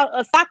selling out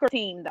a soccer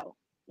team, though.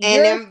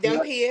 And You're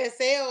them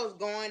PSLs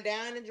going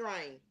down the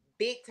drain,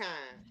 big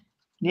time.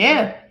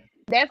 Yeah.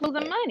 that's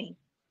losing money.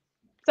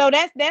 So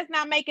that's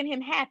not making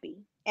him happy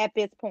at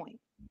this point.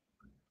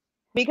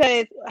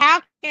 Because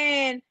how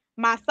can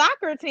my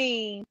soccer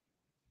team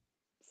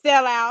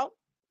sell out?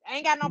 I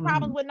ain't got no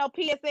problems with no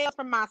PSLs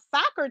from my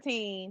soccer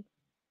team,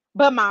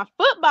 but my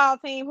football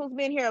team, who's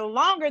been here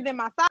longer than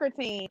my soccer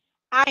team,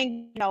 I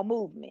ain't no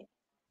movement.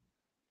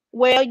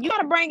 Well, you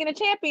gotta bring in a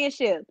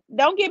championship.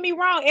 Don't get me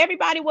wrong,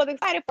 everybody was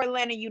excited for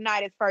Atlanta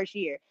United's first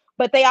year,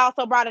 but they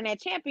also brought in that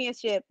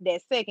championship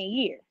that second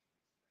year.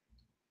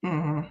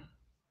 Mm-hmm.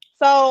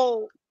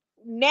 So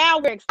now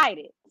we're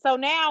excited. So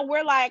now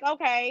we're like,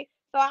 okay.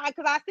 So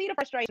because I see the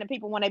frustration of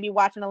people when they be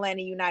watching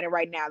Atlanta United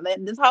right now.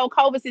 This whole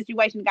COVID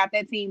situation got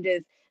that team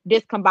just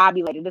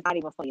discombobulated. It's not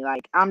even funny.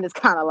 Like I'm just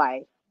kind of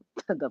like,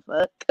 the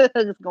fuck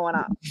is going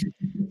on?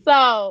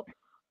 So,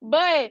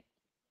 but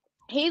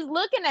he's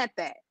looking at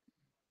that.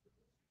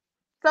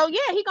 So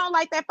yeah, he gonna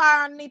light that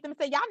fire underneath them and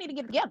say, y'all need to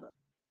get together.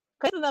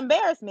 Cause it's an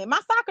embarrassment. My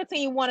soccer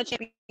team won a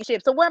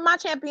championship. So where's my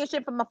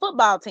championship from my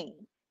football team?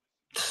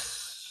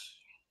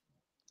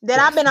 That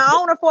I've been an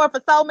owner for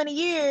so many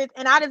years,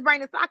 and I just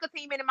bring the soccer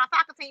team in and my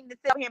soccer team to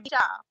sell him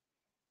y'all.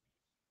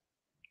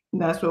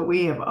 That's what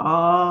we have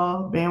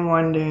all been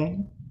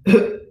wondering.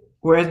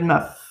 Where's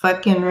my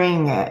fucking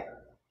ring at?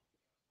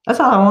 That's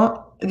all I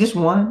want. Just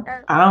one.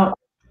 I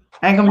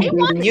ain't gonna be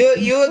greedy.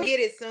 You'll get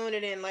it sooner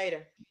than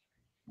later.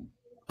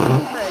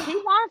 Look, he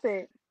wants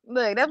it.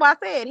 Look, that's why I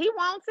said he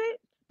wants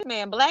it.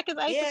 Man, black is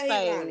ace of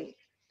spades.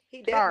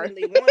 He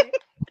definitely wants it.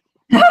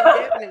 He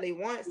definitely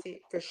wants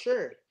it for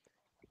sure.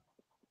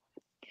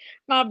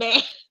 My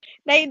bad.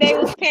 They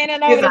was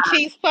panning over the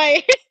Chiefs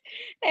players.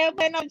 They were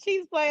panning over the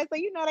Chiefs players, so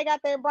you know they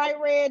got their bright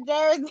red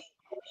jersey.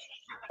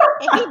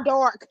 And he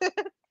dark.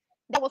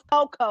 That was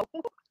Coco.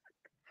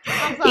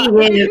 I'm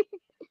sorry. He is.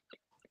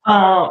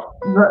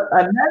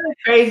 Another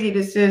crazy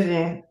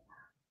decision.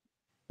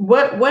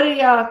 What do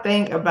y'all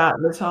think about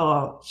this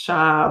whole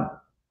Schaub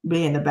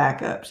being the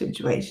backup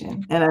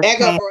situation? And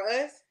backup for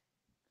us?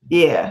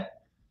 Yeah.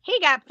 He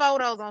got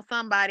photos on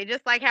somebody,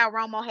 just like how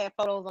Romo had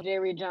photos on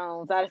Jerry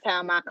Jones. That's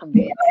how I'm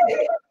convinced.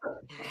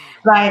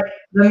 Like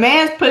the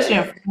man's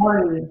pushing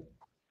 40,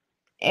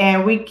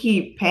 and we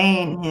keep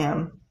paying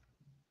him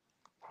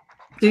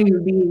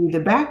to be the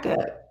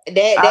backup.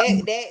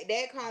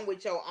 That come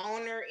with your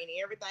owner and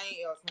everything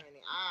else,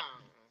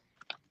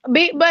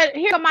 honey. But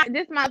here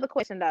this is my other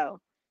question though.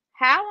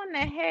 How in the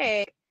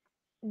heck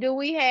do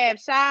we have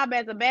Schaub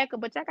as a backup,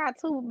 but y'all got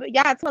two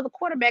other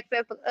quarterbacks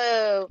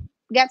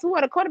got two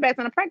other quarterbacks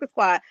on the practice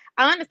squad?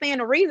 I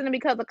understand the reason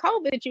because of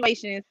COVID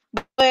situations,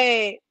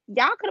 but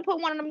y'all could have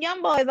put one of them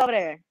young boys over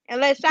there and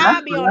let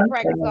Schaub be on the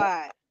practice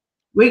squad.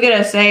 We could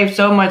have saved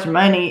so much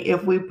money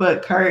if we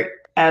put Kurt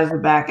as the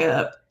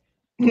backup.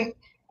 You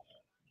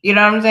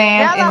know what I'm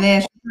saying? Hello. And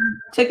then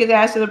took his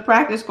ass to the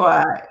practice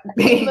squad.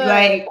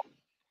 Like,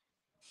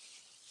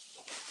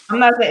 I'm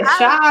not saying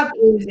Schaub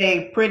is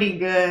a pretty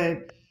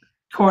good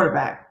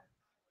quarterback,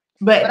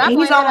 but I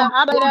he's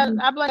I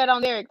blame that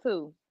on Derek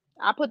too.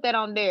 I put that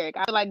on Derek.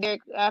 I feel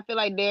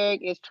like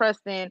Derek is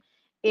trusting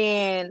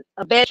in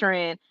a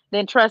veteran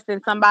than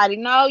trusting somebody.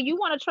 No, you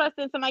want to trust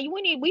in somebody.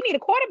 We need a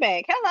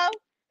quarterback. Hello,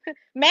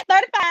 Matt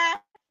 35.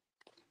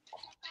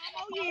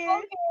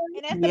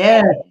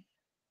 Yeah,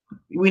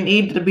 we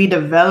need to be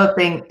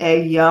developing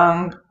a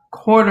young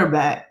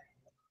quarterback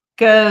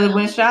because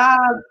when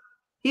Schaub,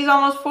 he's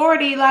almost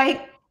 40.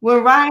 Like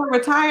when Ryan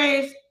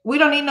retires, we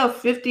don't need no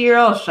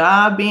 50-year-old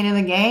Schaub being in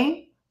the game.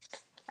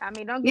 I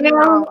mean, don't get me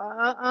wrong.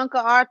 Uncle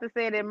Arthur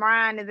said that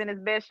Ryan is in his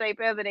best shape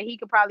ever, that he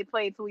could probably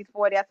play until he's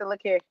 40. I said, look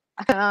here,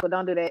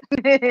 don't do that.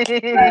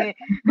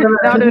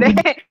 Don't do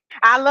that.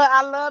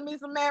 I love me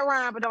some Matt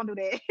Ryan, but don't do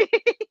that.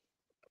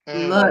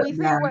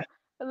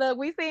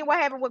 We seen what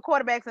happened with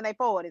quarterbacks in their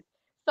 40s.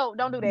 So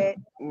don't do that.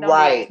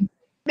 Right.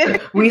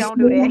 We don't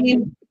do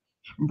that.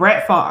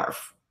 Brett Favre.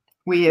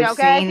 We have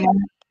seen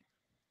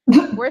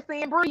that. We're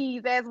seeing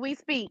Breeze as we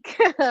speak.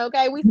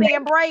 Okay, we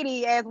seeing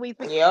Brady as we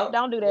speak. Yep.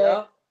 Don't do that.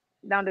 Yep.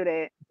 Don't do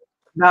that.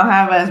 Don't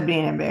have us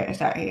being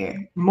embarrassed out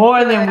here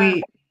more than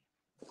we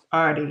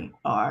already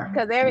are.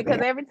 Because every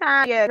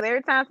time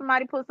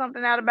somebody puts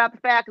something out about the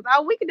Falcons,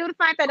 oh, we can do the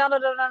same thing. Don't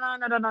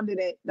do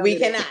that. We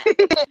cannot.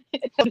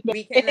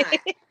 We cannot.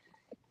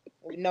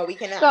 No, we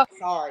cannot.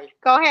 Sorry.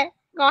 Go ahead.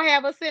 Gonna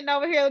have us sitting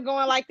over here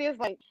going like this,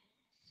 like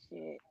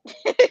shit.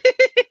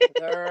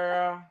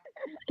 Girl.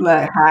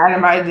 Like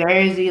hiding my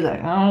jersey,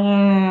 like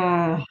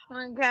kind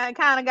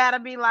of gotta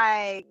be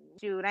like,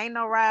 shoot, ain't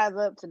no rise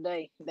up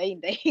today. They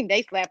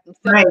slapped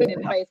themselves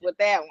in the face with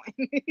that one.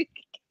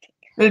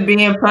 Just being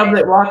in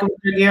public, walking with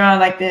your gear on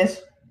like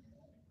this.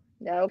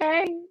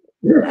 Okay.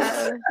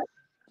 Man,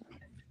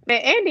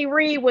 Andy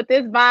Reid with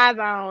this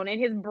visor on and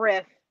his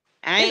breath.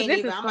 I'm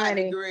about to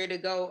get ready to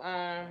go.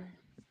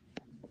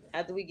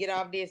 After we get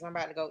off this, I'm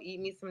about to go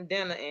eat me some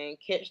dinner and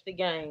catch the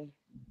game.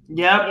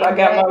 Yep, I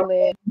got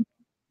my.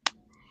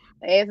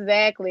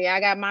 Exactly. I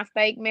got my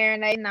steak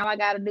marinating. All I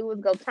gotta do is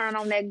go turn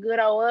on that good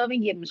old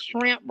oven, get them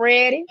shrimp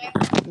ready,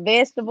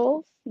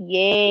 vegetables.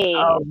 Yes.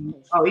 Oh,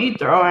 oh, you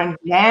throwing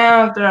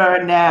down.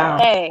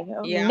 Hey,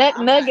 Yeah,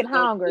 I'm about nugget to go cook.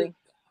 hungry.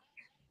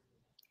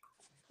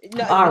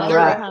 No, All Nugget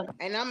right. girl, hungry.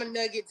 and I'm a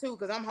nugget too,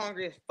 cause I'm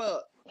hungry as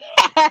fuck.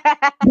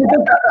 She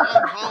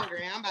I'm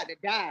hungry. I'm about to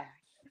die.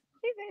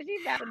 said she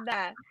about to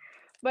die.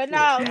 But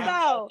Yes, no, ma'am. I'm so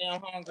so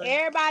damn hungry.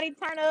 everybody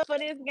turn up for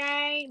this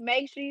game.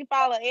 Make sure you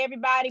follow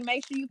everybody.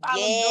 Make sure you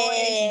follow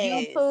Joy's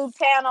Yes. YouTube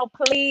channel,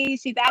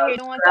 please. She's out here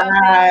doing something.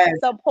 Subscribe.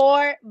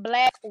 Support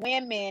Black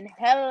women.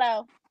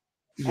 Hello.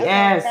 Hello.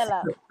 Yes.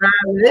 Hello. Subscribe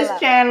to this Hello.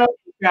 channel.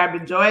 Subscribe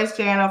to Joy's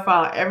channel.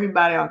 Follow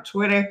everybody on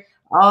Twitter.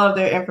 All of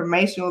their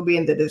information will be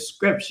in the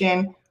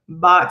description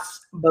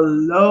box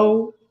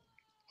below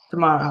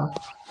tomorrow.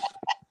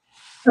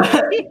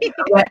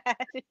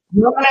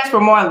 Join us for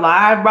more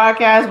live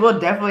broadcasts. We'll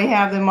definitely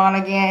have them on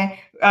again.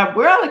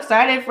 We're all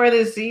excited for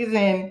this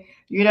season.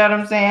 You know what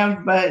I'm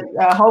saying? But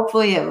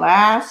hopefully it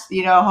lasts.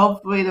 You know,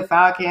 hopefully the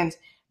Falcons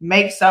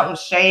make something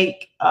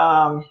shake.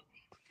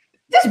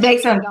 Just make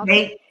We something gonna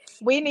shake.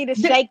 we need to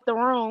Just, shake the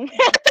room.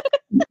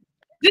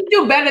 just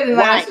do better than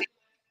last Right.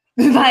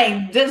 year.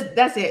 Like, just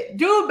that's it.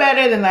 Do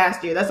better than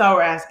last year. That's all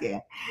we're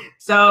asking.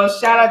 So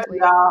shout out to Exactly.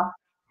 y'all.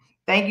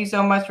 Thank you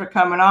so much for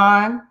coming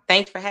on.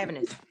 Thanks for having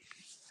us. Thank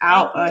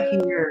Out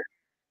you. here.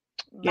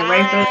 Get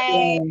ready for the Bye.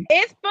 game.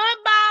 It's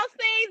football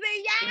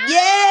season,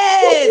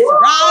 Yes.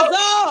 Rise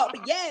up.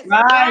 Yes.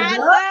 Rise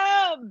y'all. up.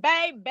 Rise up,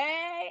 baby.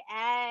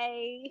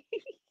 Hey.